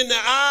looking in the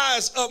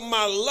eyes of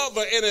my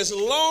lover, and as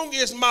long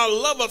as my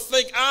lover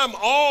think I'm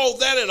all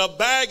that in a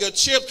bag of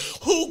chips,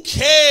 who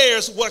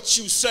cares what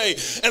you say?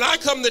 And I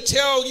come to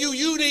tell you,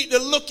 you need to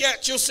look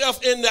at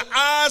yourself in the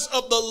eyes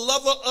of the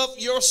lover of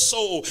your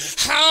soul.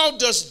 How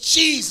does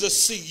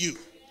Jesus see you?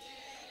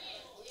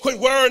 Quit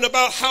worrying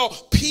about how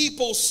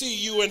people see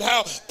you and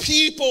how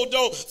people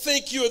don't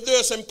think you're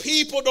this and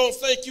people don't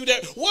think you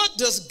that. What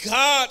does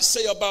God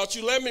say about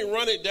you? Let me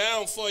run it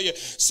down for you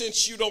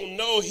since you don't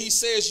know. He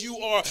says you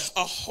are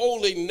a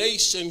holy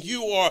nation.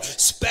 You are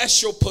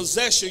special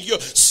possession. You're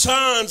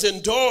sons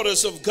and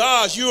daughters of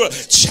God. You're a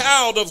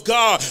child of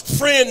God,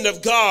 friend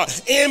of God,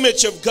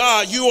 image of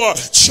God. You are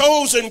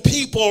chosen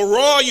people,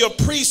 royal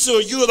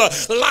priesthood. You're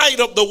the light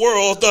of the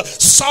world, the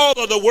salt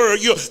of the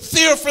world. You're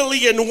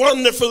fearfully and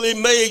wonderfully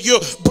made.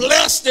 You're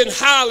blessed and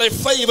highly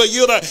favored.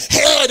 You're the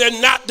head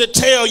and not the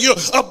tail. You're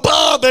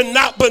above and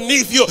not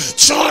beneath. You're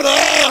joint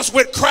heirs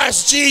with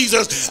Christ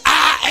Jesus.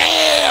 I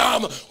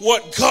am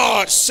what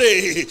God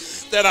said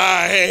that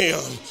I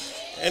am.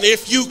 And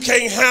if you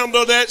can't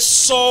handle that,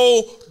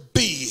 so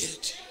be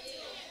it.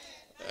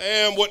 I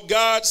am what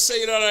God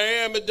said that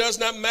I am. It does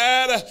not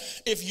matter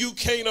if you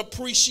can't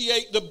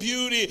appreciate the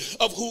beauty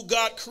of who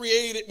God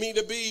created me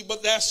to be,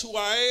 but that's who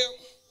I am.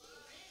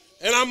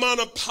 And I'm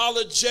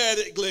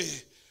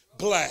unapologetically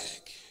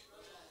black.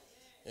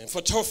 And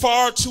for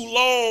far too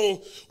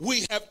long,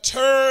 we have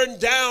turned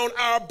down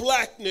our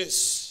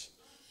blackness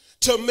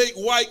to make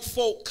white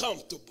folk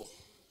comfortable.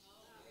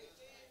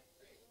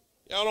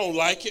 Y'all don't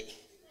like it,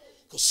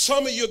 because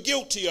some of you are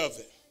guilty of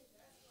it.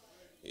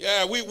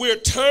 Yeah, we're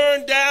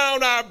turned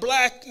down our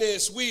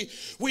blackness. We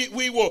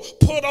will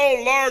put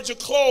on larger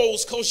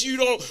clothes because you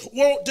don't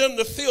want them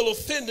to feel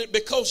offended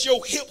because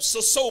your hips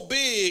are so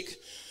big.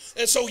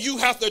 And so you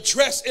have to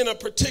dress in a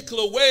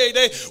particular way.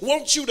 They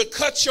want you to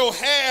cut your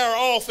hair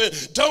off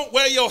and don't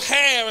wear your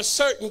hair a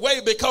certain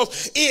way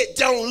because it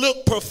don't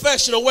look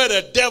professional. Where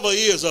the devil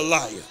is a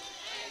liar.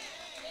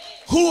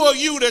 Who are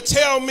you to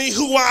tell me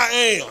who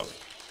I am?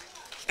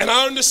 And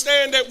I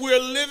understand that we're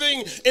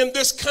living in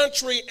this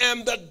country,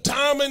 and the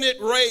dominant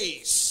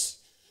race,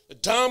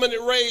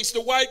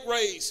 the white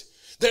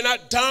race, they're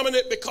not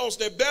dominant because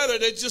they're better.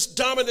 They're just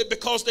dominant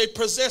because they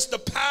possess the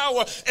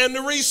power and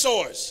the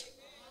resource.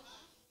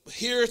 But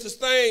here's the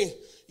thing.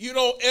 You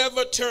don't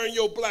ever turn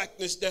your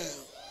blackness down.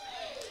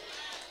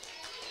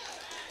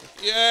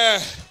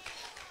 Yeah.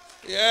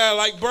 Yeah,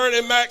 like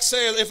Bernie Mac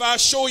says, if I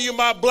show you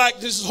my black,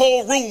 this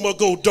whole room will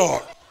go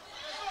dark.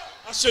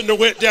 I shouldn't have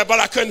went there,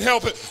 but I couldn't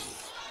help it.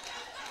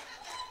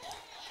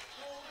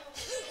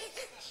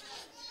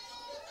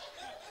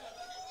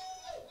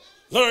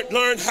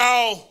 Learn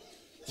how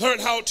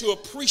to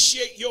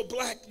appreciate your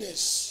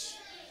blackness.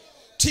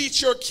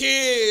 Teach your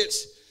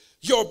kids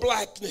your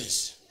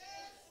blackness.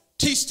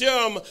 Teach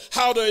them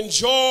how to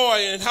enjoy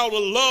and how to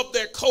love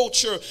their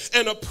culture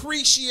and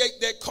appreciate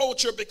their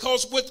culture,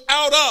 because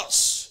without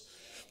us,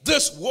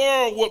 this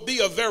world would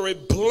be a very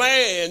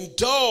bland,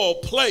 dull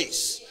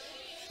place.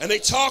 And they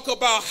talk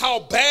about how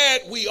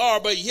bad we are,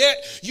 but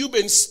yet you've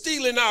been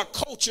stealing our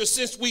culture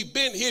since we've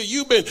been here.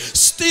 You've been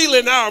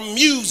stealing our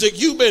music.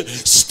 You've been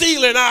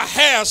stealing our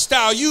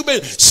hairstyle. You've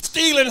been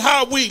stealing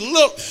how we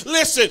look.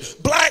 Listen,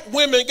 black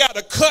women got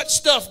to cut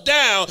stuff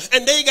down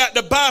and they got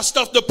to buy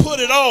stuff to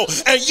put it on.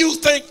 And you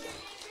think...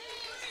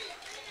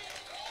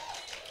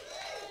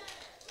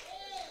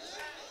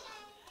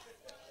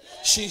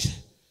 She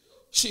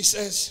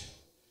says,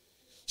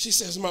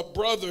 my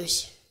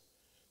brothers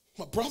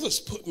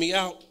put me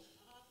out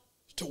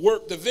to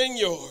work the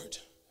vineyard,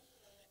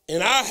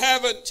 and I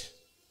haven't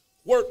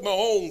worked my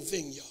own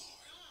vineyard.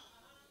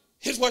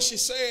 Here's what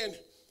she's saying.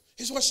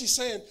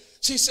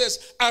 She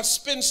says, I've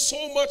spent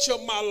so much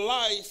of my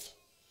life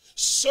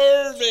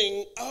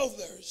serving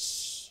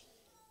others.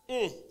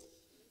 I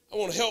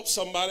want to help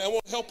somebody. I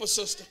want to help a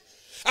sister.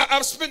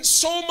 I've spent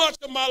so much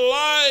of my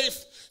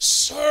life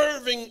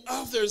serving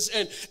others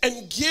and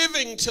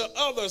giving to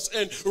others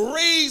and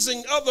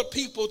raising other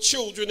people's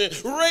children and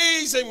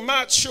raising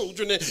my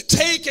children and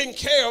taking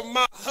care of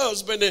my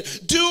husband and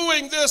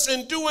doing this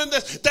and doing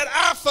that, that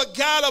I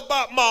forgot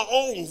about my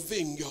own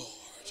vineyard.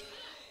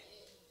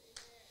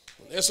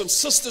 There's some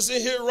sisters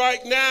in here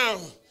right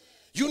now.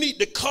 You need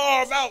to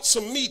carve out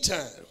some me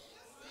time.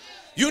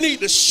 You need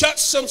to shut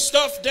some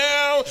stuff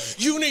down.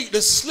 You need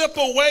to slip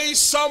away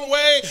some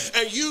way,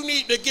 and you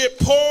need to get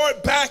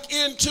poured back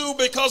into,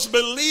 because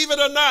believe it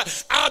or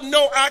not, I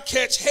know I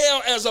catch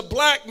hell as a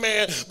black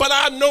man, but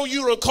I know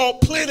you done caught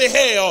plenty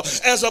hell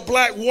as a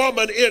black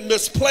woman in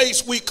this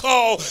place we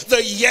call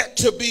the yet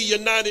to be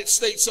United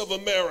States of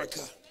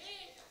America.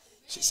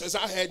 She says,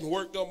 I hadn't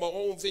worked on my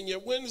own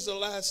vineyard. When's the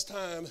last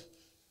time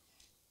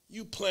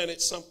you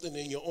planted something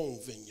in your own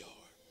vineyard?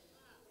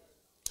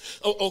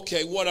 Oh,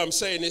 okay, what I'm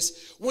saying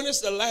is, when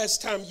is the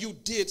last time you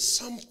did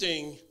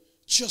something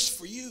just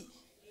for you?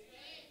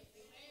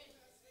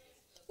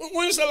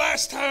 When is the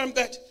last time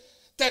that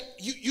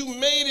you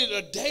made it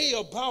a day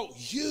about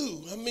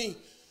you? I mean,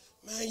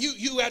 man,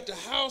 you at the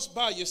house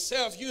by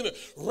yourself, you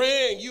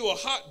ran you a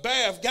hot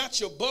bath, got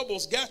your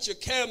bubbles, got your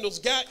candles,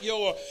 got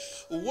your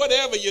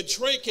whatever you're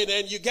drinking,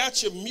 and you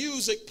got your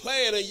music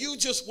playing, and you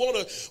just want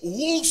to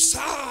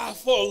woo-sigh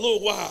for a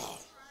little while.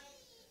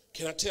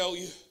 Can I tell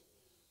you?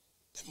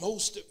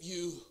 Most of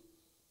you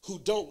who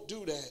don't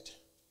do that,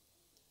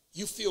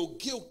 you feel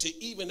guilty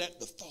even at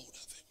the thought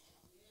of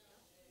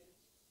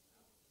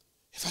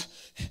it.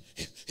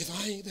 If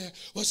I ain't there,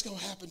 what's going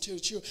to happen to the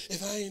children?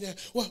 If I ain't there,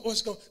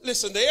 what's going to...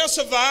 Listen, they'll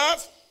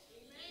survive.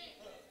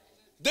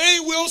 They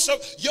will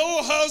survive.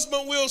 Your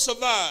husband will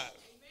survive.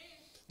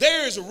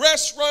 There's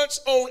restaurants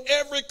on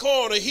every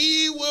corner.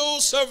 He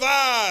will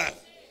survive.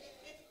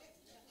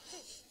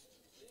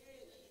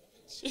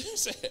 She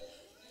said,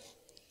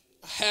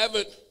 I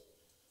haven't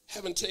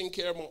taken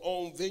care of my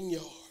own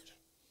vineyard.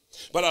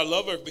 But I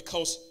love her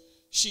because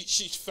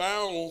she's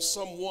found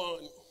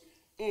someone.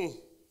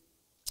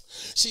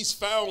 She's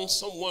found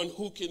someone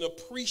who can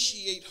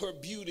appreciate her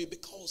beauty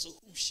because of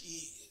who she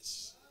is.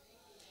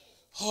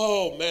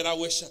 Oh man, I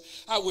wish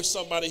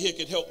somebody here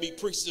could help me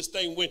preach this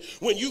thing.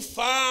 When you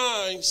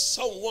find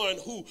someone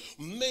who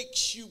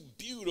makes you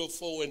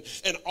beautiful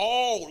and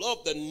all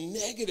of the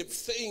negative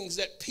things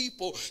that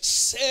people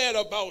said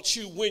about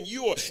you, when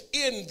you're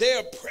in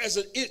their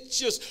presence, it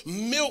just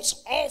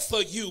melts off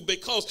of you,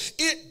 because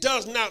it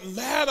does not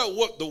matter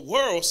what the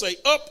world say.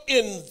 Up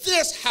in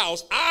this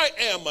house, I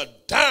am a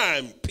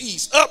dime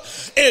piece. Up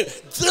in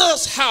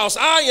this house,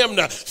 I am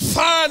the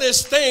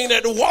finest thing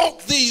that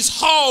walk these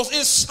halls.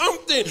 It's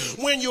something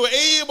when you're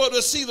able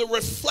to see the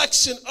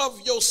reflection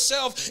of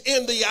yourself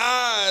in the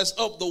eyes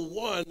of the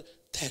one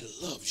that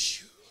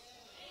loves you.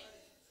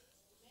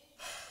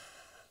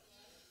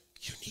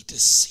 You need to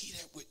see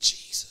that with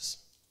Jesus.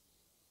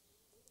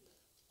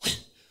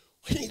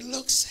 When he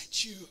looks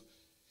at you,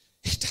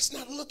 he does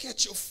not look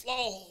at your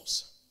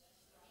flaws.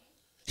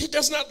 He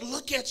does not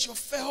look at your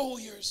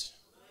failures.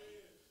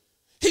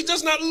 He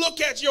does not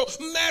look at your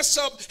mess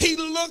up. He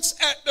looks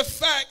at the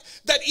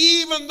fact that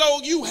even though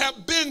you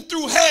have been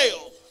through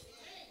hell,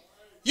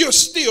 you're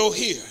still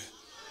here.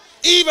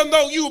 Even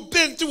though you've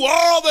been through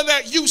all of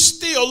that, you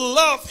still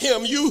love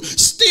him. You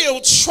still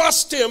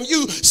trust him.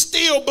 You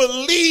still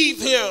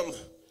believe him.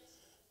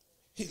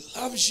 He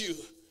loves you.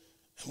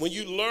 And when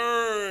you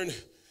learn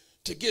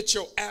to get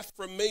your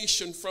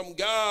affirmation from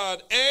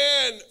God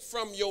and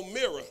from your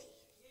mirror,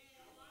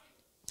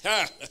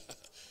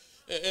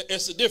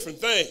 It's a different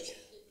thing.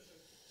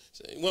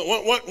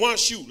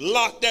 Once you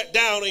lock that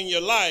down in your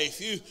life,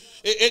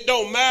 it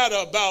don't matter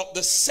about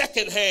the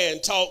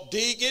secondhand talk,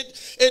 dig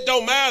it. It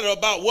don't matter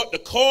about what the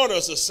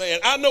corners are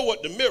saying. I know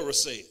what the mirror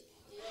said.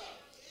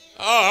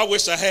 Oh, I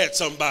wish I had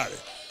somebody.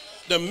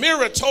 The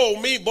mirror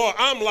told me, boy,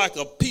 I'm like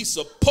a piece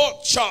of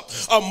pork chop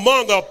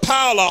among a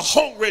pile of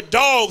hungry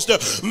dogs.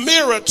 The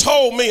mirror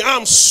told me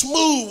I'm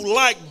smooth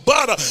like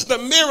butter. The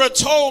mirror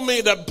told me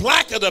the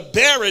blacker the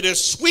berry, the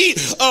sweet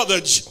of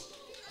the...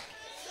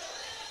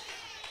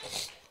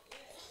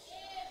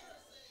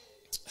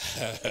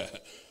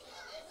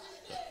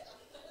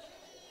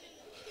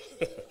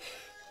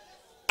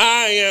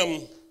 I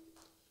am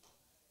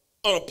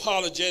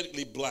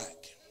unapologetically black.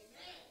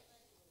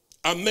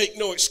 I make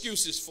no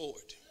excuses for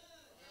it.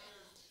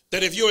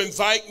 That if you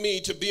invite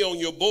me to be on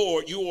your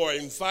board, you are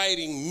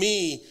inviting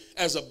me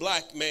as a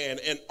black man,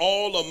 and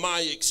all of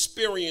my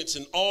experience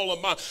and all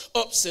of my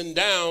ups and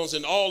downs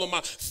and all of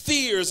my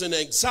fears and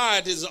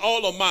anxieties and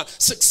all of my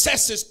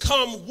successes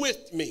come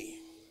with me.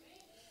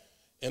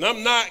 And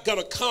I'm not going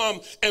to come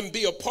and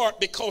be a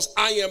part because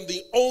I am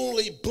the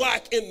only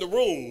black in the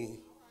room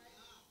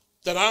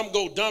that I'm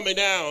going to dumb it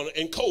down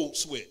and code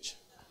switch.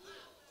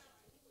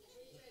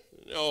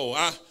 No,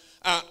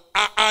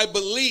 I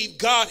believe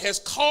God has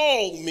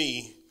called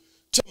me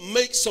to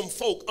make some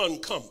folk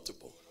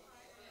uncomfortable.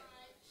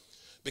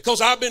 Because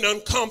I've been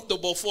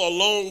uncomfortable for a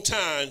long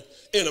time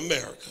in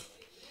America.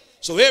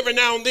 So every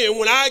now and then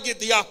when I get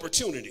the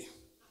opportunity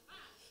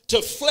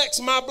to flex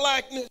my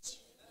blackness,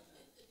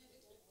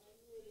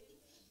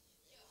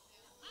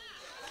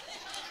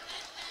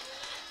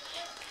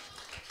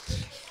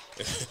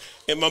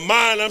 in my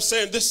mind, I'm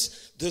saying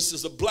this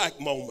is a black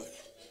moment.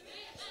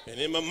 And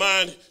in my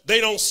mind,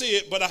 they don't see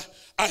it, but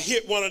I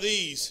hit one of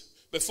these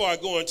before I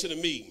go into the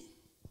meeting.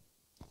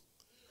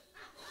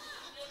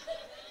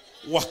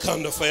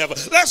 Wakanda forever.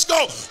 Let's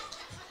go.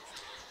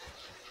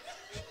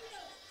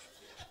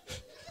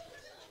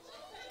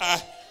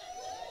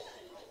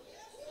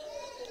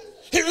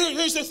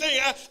 Here's the thing.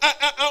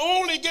 I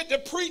only get to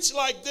preach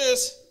like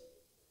this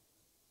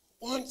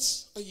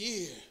once a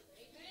year.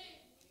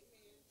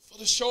 For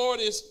the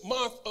shortest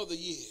month of the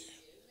year,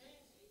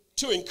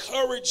 to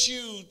encourage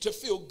you to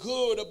feel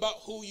good about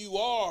who you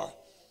are,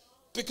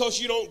 because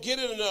you don't get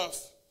it enough,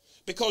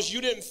 because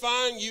you didn't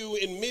find you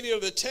in many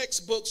of the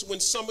textbooks when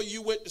some of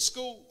you went to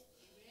school.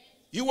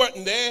 You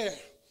weren't there.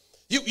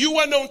 You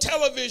weren't on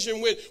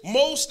television when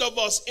most of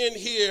us in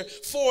here,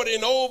 40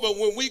 and over,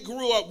 when we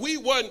grew up, we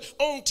wasn't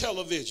on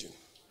television.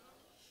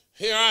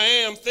 Here I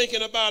am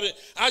thinking about it.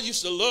 I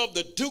used to love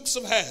the Dukes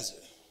of Hazzard.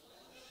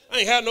 I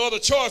ain't had no other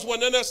choice.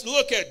 Wasn't nothing else to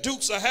look at.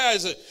 Dukes of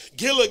Hazzard,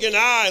 Gilligan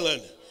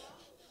Island.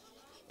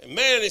 And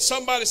man, and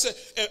somebody said,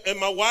 and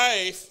my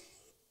wife,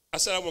 I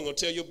said, I wasn't going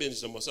to tell your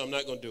business no more, so I'm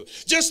not going to do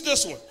it. Just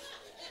this one.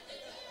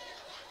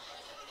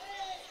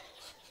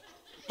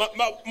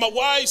 My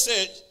wife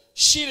said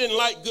she didn't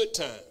like Good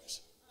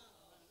Times.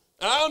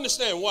 And I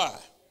understand why.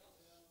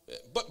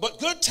 But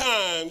Good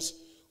Times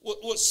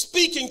was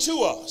speaking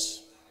to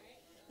us.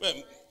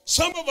 Man,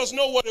 some of us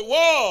know what it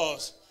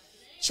was,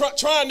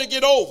 trying to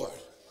get over.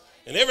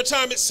 And every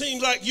time it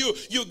seems like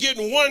you're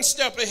getting one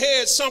step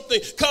ahead,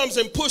 something comes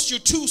and pushes you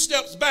 2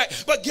 steps back.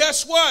 But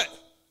guess what?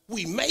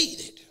 We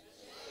made it.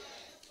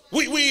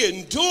 We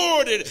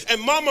endured it,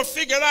 and mama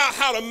figured out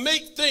how to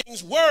make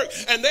things work.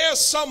 And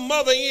there's some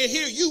mother in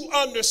here, you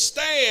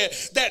understand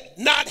that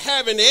not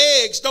having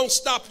eggs don't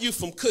stop you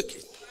from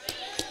cooking.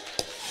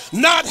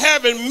 Not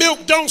having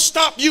milk don't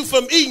stop you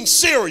from eating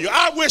cereal.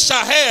 I wish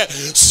I had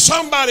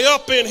somebody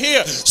up in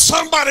here.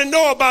 Somebody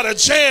know about a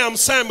jam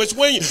sandwich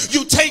when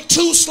you take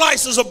 2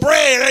 slices of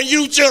bread and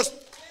you just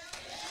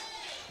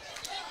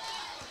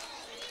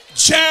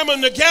jam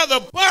them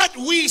together. But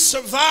we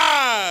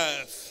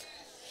survive.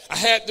 I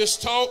had this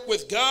talk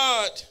with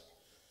God.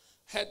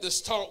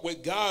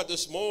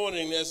 This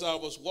morning as I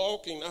was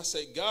walking. I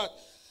said, God,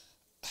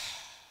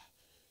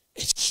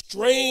 it's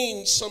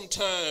strange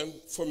sometimes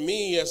for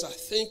me as I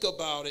think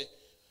about it,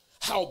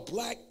 how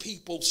black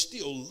people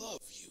still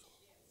love you.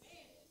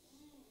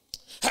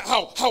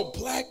 How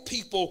black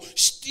people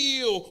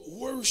still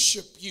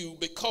worship you,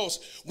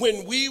 because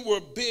when we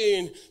were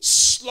being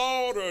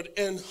slaughtered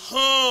and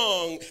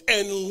hung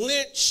and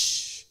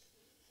lynched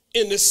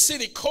in the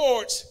city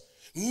courts,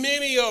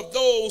 many of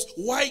those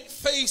white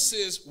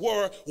faces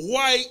were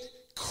white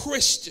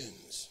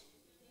Christians.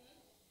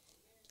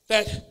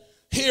 That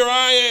here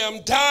I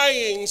am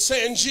dying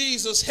saying,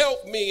 Jesus,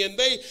 help me. And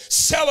they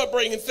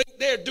celebrate and think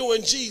they're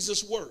doing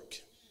Jesus' work.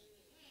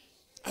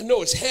 I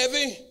know it's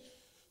heavy,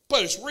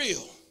 but it's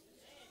real.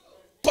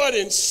 But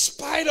in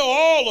spite of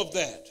all of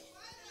that,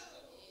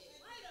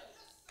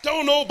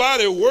 don't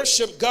nobody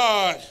worship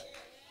God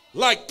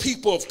like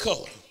people of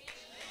color.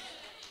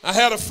 I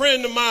had a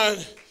friend of mine,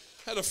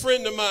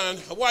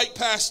 a white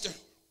pastor,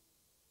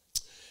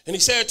 and he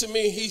said to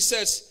me, he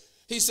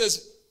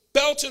says,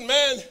 Belton,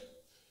 man,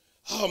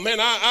 oh man,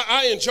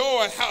 I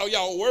enjoy how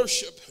y'all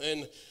worship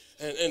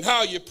and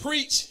how you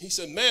preach. He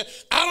said, man,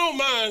 I don't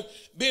mind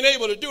being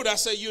able to do it. I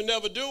said, you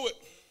never do it.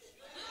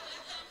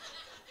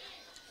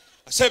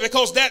 I said,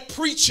 because that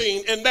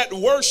preaching and that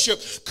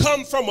worship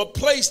come from a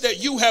place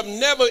that you have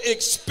never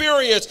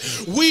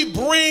experienced. We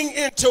bring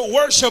into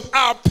worship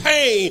our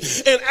pain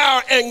and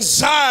our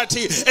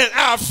anxiety and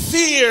our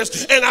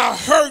fears and our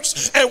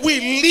hurts, and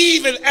we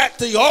leave it at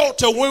the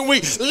altar. When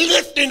we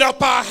lifting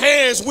up our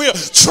hands, we're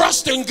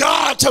trusting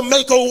God to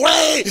make a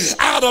way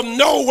out of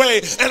no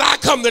way. And I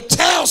come to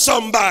tell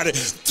somebody,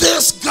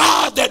 this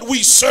God that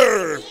we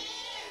serve,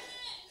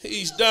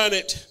 he's done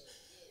it.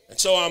 And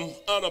so I'm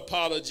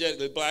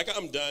unapologetically black.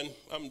 I'm done.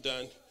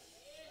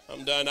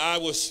 I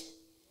was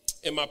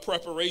in my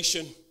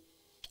preparation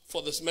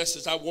for this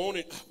message. I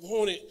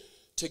wanted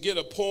to get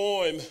a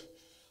poem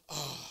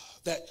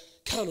that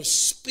kind of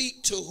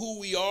speak to who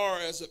we are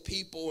as a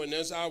people. And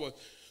as I was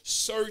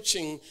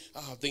searching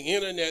the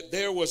internet,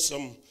 there was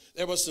some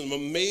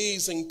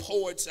amazing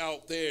poets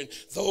out there, and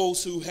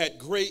those who had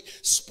great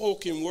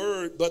spoken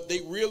word, but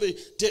they really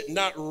did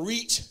not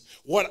reach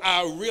what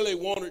I really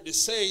wanted to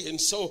say.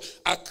 And so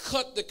I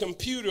cut the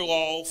computer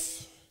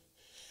off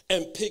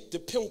and picked the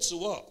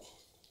pencil up.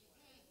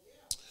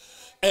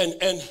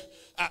 And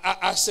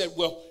I said,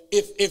 well,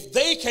 if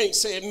they can't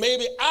say it,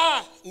 maybe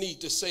I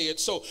need to say it.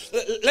 So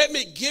let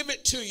me give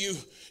it to you.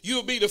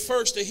 You'll be the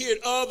first to hear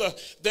it, other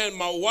than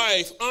my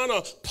wife.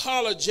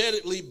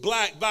 Unapologetically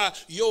Black by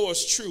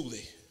yours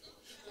truly.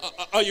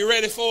 Are you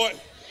ready for it?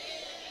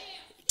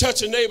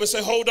 Touch your neighbor and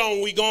say, hold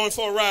on, we going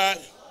for a ride.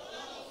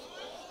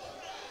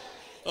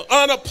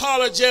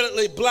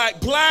 Unapologetically black.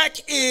 Black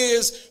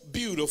is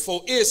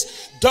beautiful.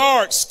 It's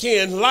dark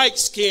skin, light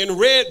skin,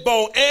 red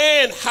bone,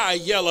 and high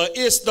yellow.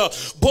 It's the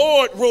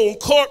boardroom,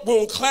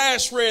 courtroom,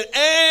 classroom,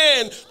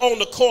 and on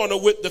the corner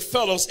with the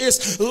fellows.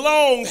 It's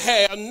long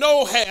hair,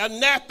 no hair,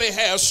 nappy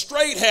hair,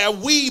 straight hair,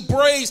 weave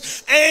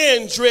braids,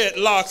 and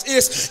dreadlocks.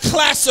 It's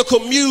classical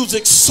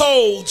music,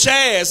 soul,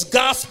 jazz,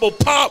 gospel,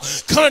 pop,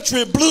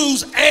 country,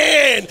 blues,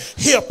 and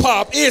hip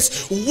hop.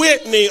 It's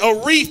Whitney,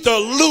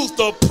 Aretha,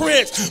 Luther,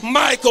 Prince,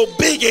 Michael,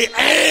 Biggie,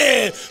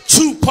 and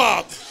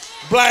Tupac.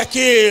 Black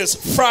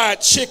is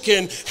fried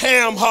chicken,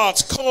 ham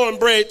hocks,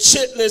 cornbread,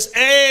 chitlins,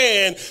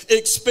 and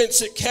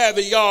expensive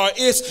caviar.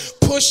 It's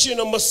pushing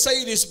a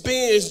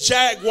Mercedes-Benz,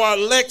 Jaguar,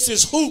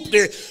 Lexus,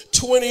 Hoopty,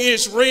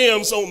 20-inch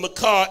rims on the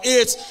car.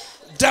 It's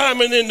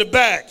diamond in the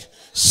back,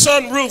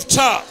 sunroof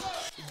top,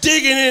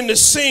 digging in the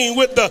scene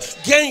with the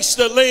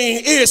gangster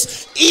lean.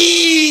 It's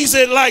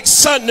easy like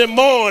Sunday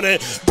morning.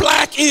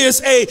 Black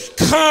is a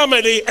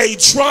comedy, a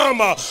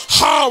drama,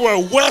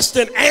 horror,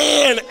 western,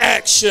 and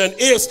action.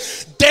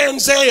 It's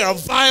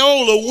Denzel,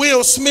 Viola,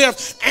 Will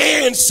Smith,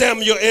 and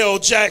Samuel L.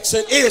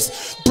 Jackson.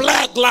 It's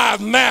Black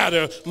Lives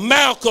Matter,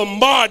 Malcolm,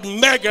 Martin,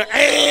 Medgar,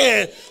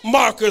 and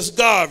Marcus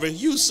Garvey.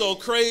 You so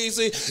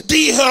crazy.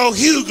 D. Hell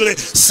Hughley,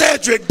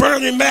 Cedric,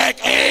 Bernie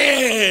Mac,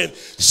 and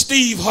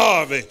Steve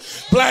Harvey.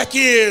 Black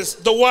is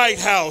the White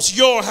House,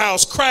 your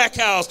house, crack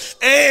house,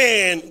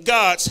 and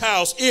God's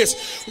house.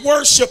 It's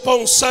worship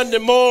on Sunday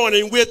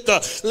morning with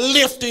the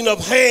lifting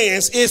of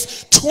hands.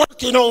 It's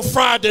twerking on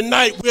Friday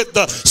night with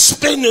the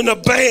spinning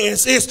of bands.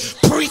 It's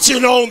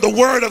preaching on the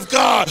word of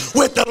God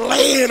with the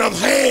laying of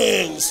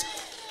hands.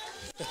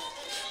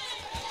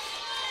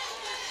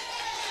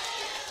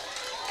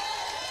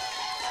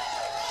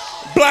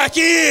 Black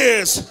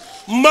is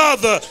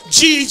Mother,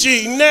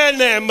 Gigi,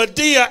 Nana,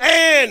 Medea,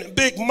 and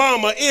Big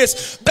Mama.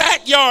 It's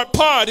backyard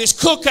parties,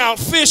 cookout,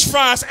 fish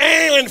fries,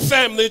 and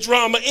family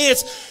drama.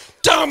 It's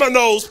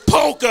dominoes,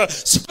 poker,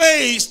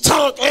 spades,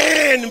 tonk,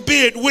 and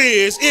bid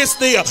whiz. It's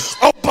the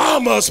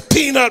Obamas,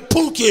 Peanut,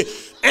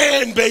 Pookie,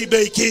 and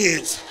Baby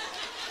Kids.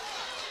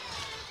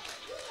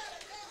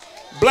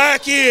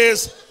 Black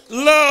is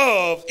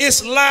love.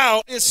 It's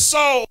loud. It's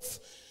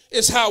soft.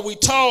 It's how we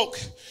talk.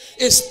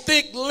 It's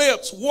thick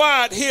lips,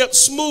 wide hips,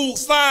 smooth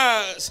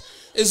thighs.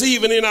 It's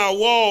even in our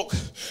walk.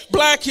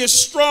 Black is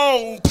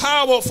strong,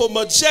 powerful,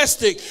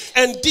 majestic,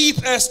 and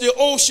deep as the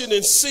ocean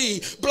and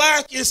sea.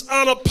 Black is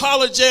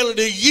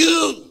unapologetically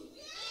you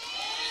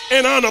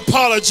and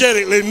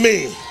unapologetically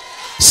me.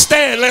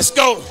 Stand, let's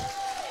go.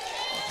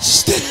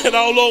 Stand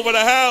all over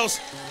the house.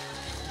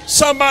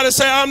 Somebody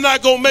say, I'm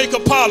not going to make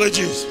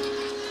apologies.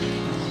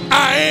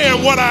 I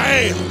am what I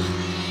am.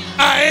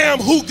 I am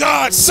who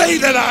God say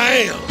that I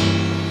am.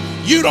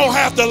 You don't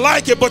have to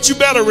like it, but you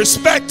better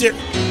respect it.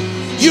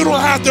 You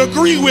don't have to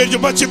agree with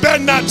it, but you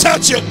better not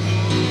touch it.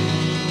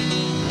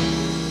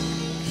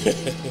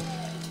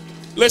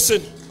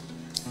 Listen,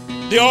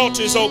 the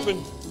altar is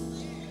open.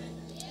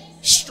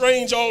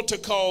 Strange altar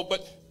call,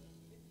 but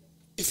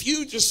if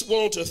you just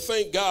want to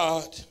thank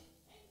God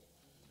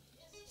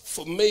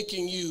for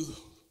making you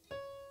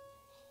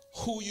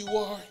who you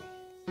are,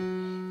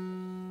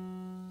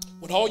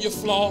 with all your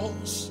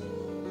flaws,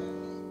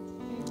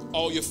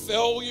 all your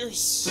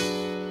failures,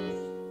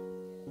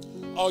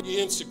 all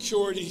your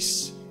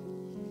insecurities,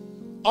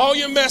 all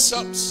your mess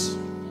ups.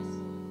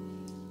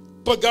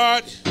 But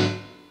God,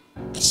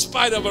 in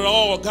spite of it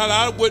all, God,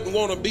 I wouldn't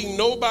want to be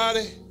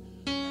nobody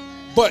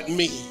but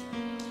me.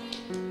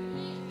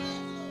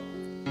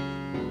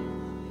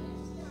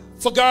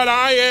 For God,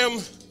 I am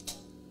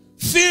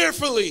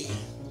fearfully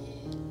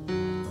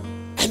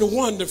and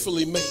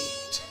wonderfully made.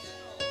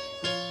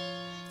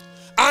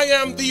 I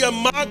am the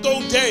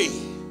Imago Dei.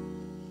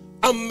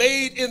 I'm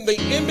made in the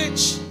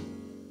image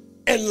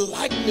and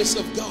likeness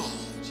of God.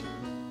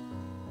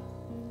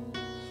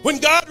 When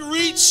God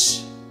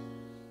reached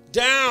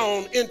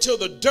down into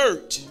the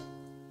dirt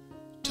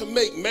to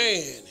make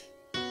man,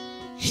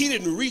 he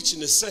didn't reach in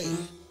the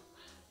sand.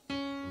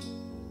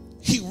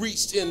 He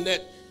reached in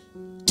that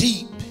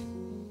deep,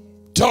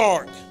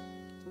 dark,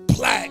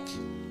 black,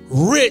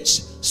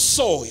 rich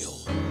soil.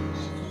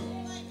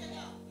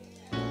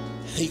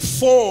 He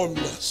formed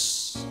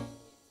us,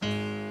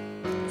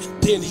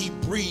 and then he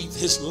breathed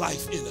his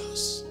life in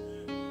us.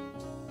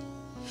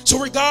 So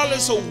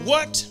regardless of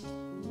what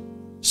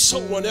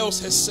someone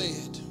else has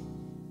said,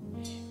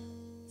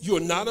 you're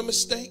not a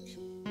mistake.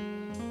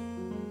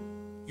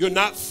 You're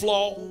not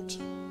flawed.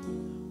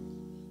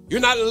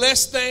 You're not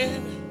less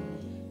than.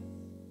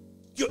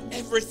 You're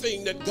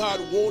everything that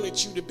God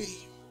wanted you to be.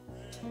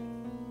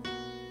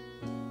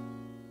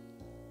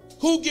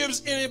 Who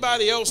gives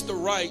anybody else the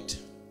right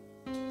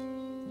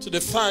to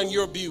define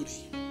your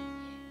beauty?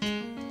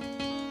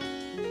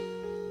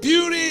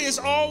 Beauty is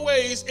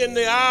always in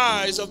the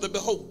eyes of the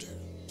beholder.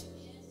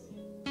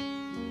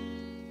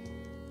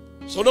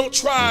 So don't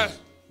try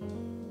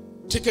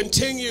to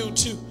continue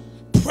to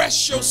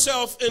press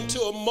yourself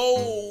into a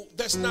mold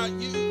that's not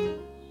you.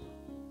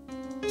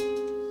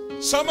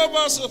 Some of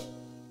us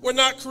were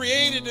not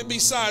created to be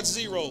size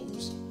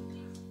zeros.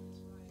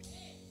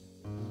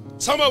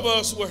 Some of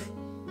us were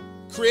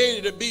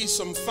created to be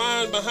some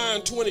fine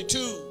behind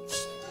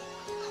 22s.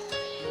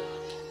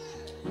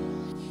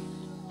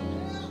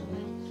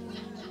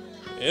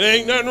 It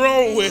ain't nothing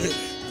wrong with it.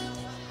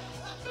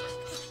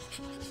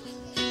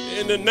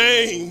 In the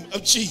name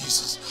of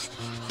Jesus.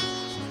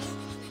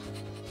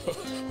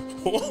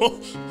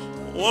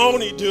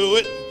 Won't he do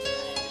it?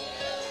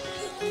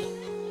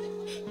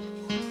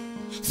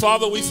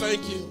 Father, we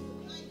thank you.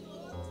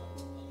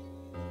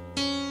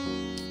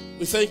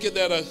 We thank you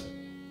that a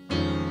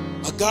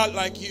God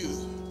like you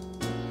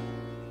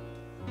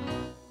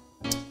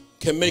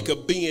can make a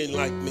being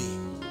like me.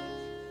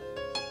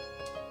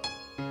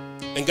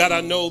 And God,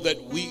 I know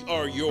that we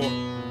are your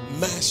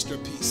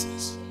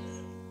masterpieces.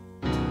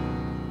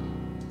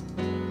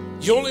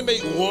 You only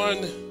made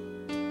one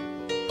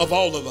of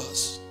all of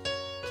us.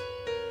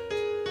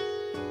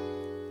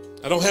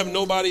 I don't have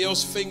nobody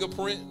else's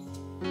fingerprint.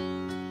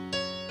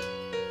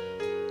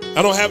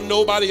 I don't have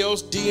nobody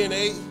else's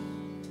DNA.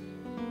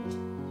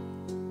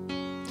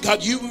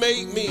 God, you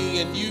made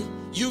me and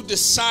you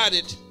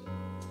decided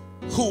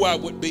who I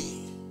would be.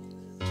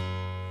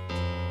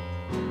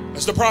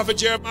 As the prophet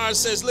Jeremiah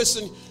says,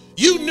 listen,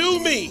 you knew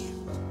me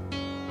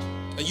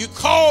and you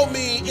called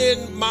me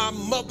in my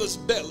mother's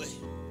belly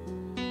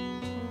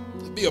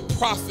to be a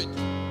prophet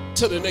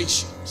to the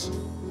nations.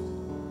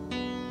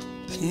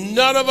 And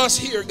none of us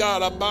here,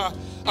 God, are by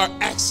our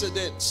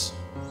accidents.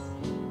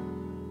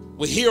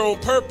 We're here on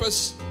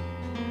purpose,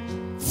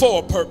 for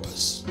a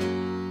purpose.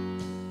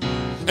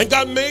 And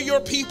God, may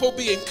your people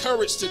be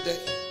encouraged today.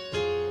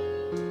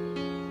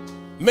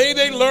 May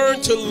they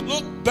learn to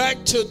look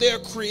back to their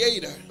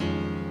Creator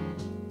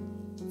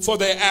for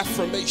their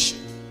affirmation,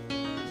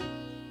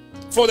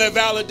 for their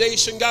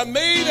validation. God,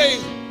 may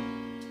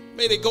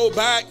they go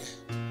back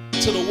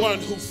to the one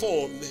who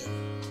formed them.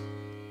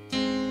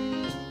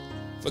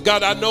 But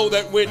God, I know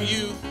that when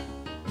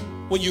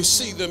you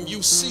see them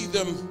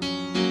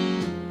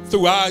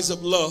through eyes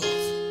of love.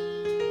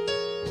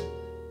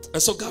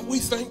 And so God, we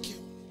thank you.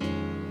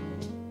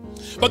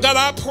 But God,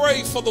 I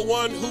pray for the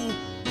one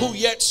who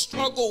yet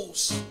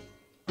struggles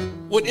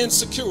with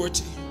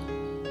insecurity.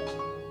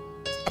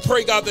 I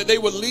pray, God, that they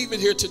would leave it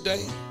here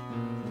today.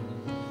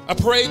 I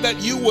pray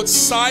that you would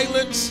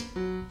silence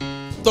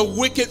the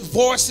wicked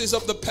voices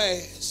of the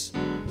past.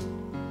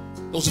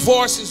 Those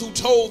voices who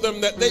told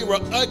them that they were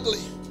ugly,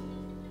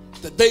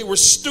 that they were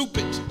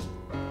stupid,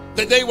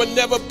 that they would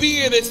never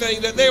be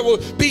anything, that they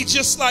would be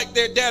just like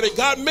their daddy.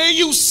 God, may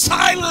you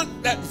silence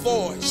that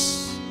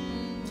voice.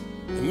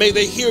 And may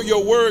they hear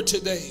your word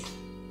today,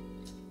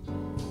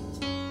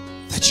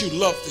 that you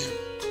love them,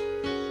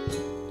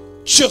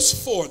 just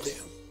for them.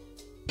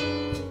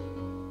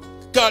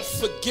 God,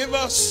 forgive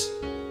us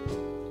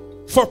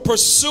for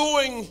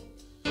pursuing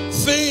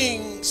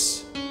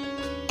things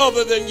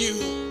other than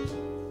you.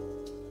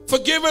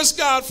 Forgive us,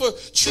 God, for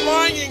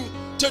trying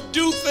to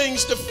do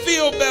things to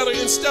feel better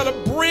instead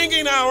of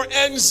bringing our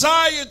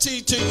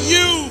anxiety to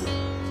you.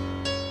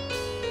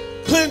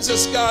 Cleanse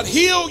us, God.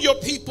 Heal your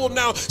people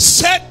now.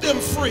 Set them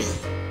free.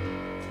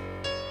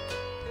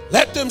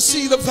 Let them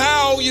see the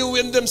value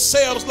in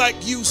themselves like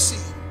you see.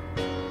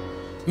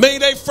 May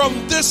they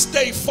from this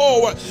day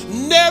forward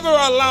never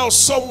allow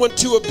someone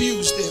to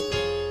abuse them.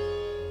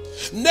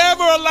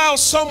 Never allow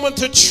someone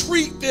to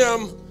treat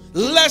them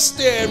less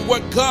than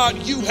what God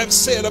you have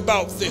said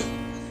about them.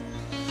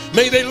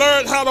 May they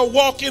learn how to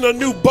walk in a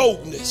new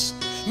boldness.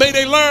 May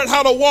they learn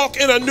how to walk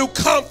in a new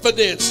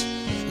confidence,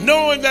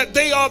 knowing that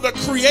they are the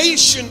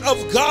creation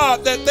of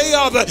God, that they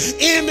are the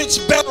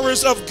image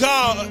bearers of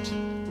God.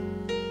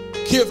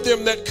 Give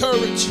them that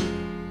courage.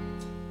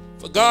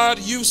 For God,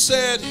 you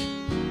said,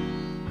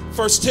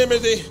 1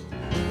 Timothy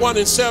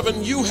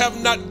 1:7, you have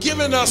not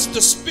given us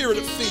the spirit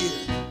of fear,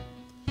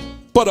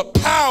 but a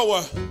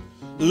power,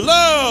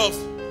 love,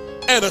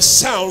 and a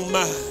sound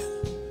mind.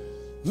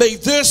 May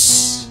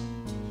this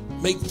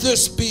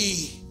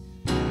be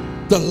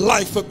the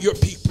life of your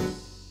people.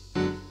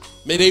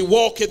 May they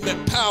walk in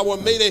that power.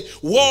 May they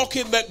walk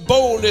in that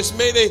boldness.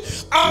 May they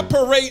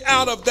operate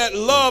out of that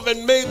love,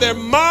 and may their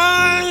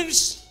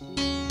minds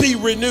be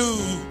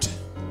renewed.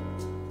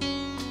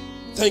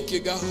 Thank you,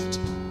 God.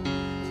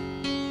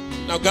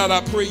 Now, God,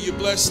 I pray you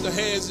bless the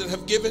hands that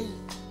have given,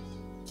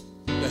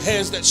 the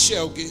hands that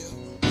shall give.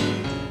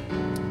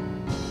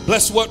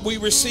 Bless what we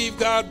receive,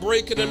 God,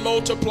 break it and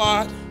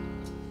multiply it,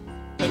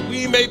 that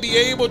we may be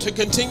able to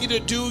continue to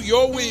do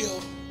your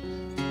will.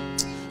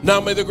 Now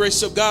may the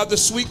grace of God, the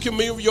sweet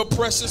communion of your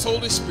precious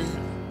Holy Spirit,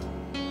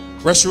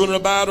 rest, rule, and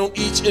abide on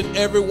each and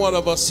every one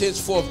of us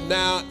henceforth,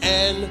 now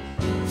and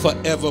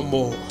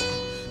forevermore.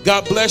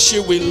 God bless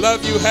you. We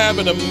love you. Have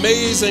an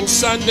amazing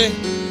Sunday.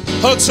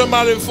 Hug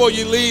somebody before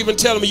you leave and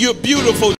tell them you're beautiful.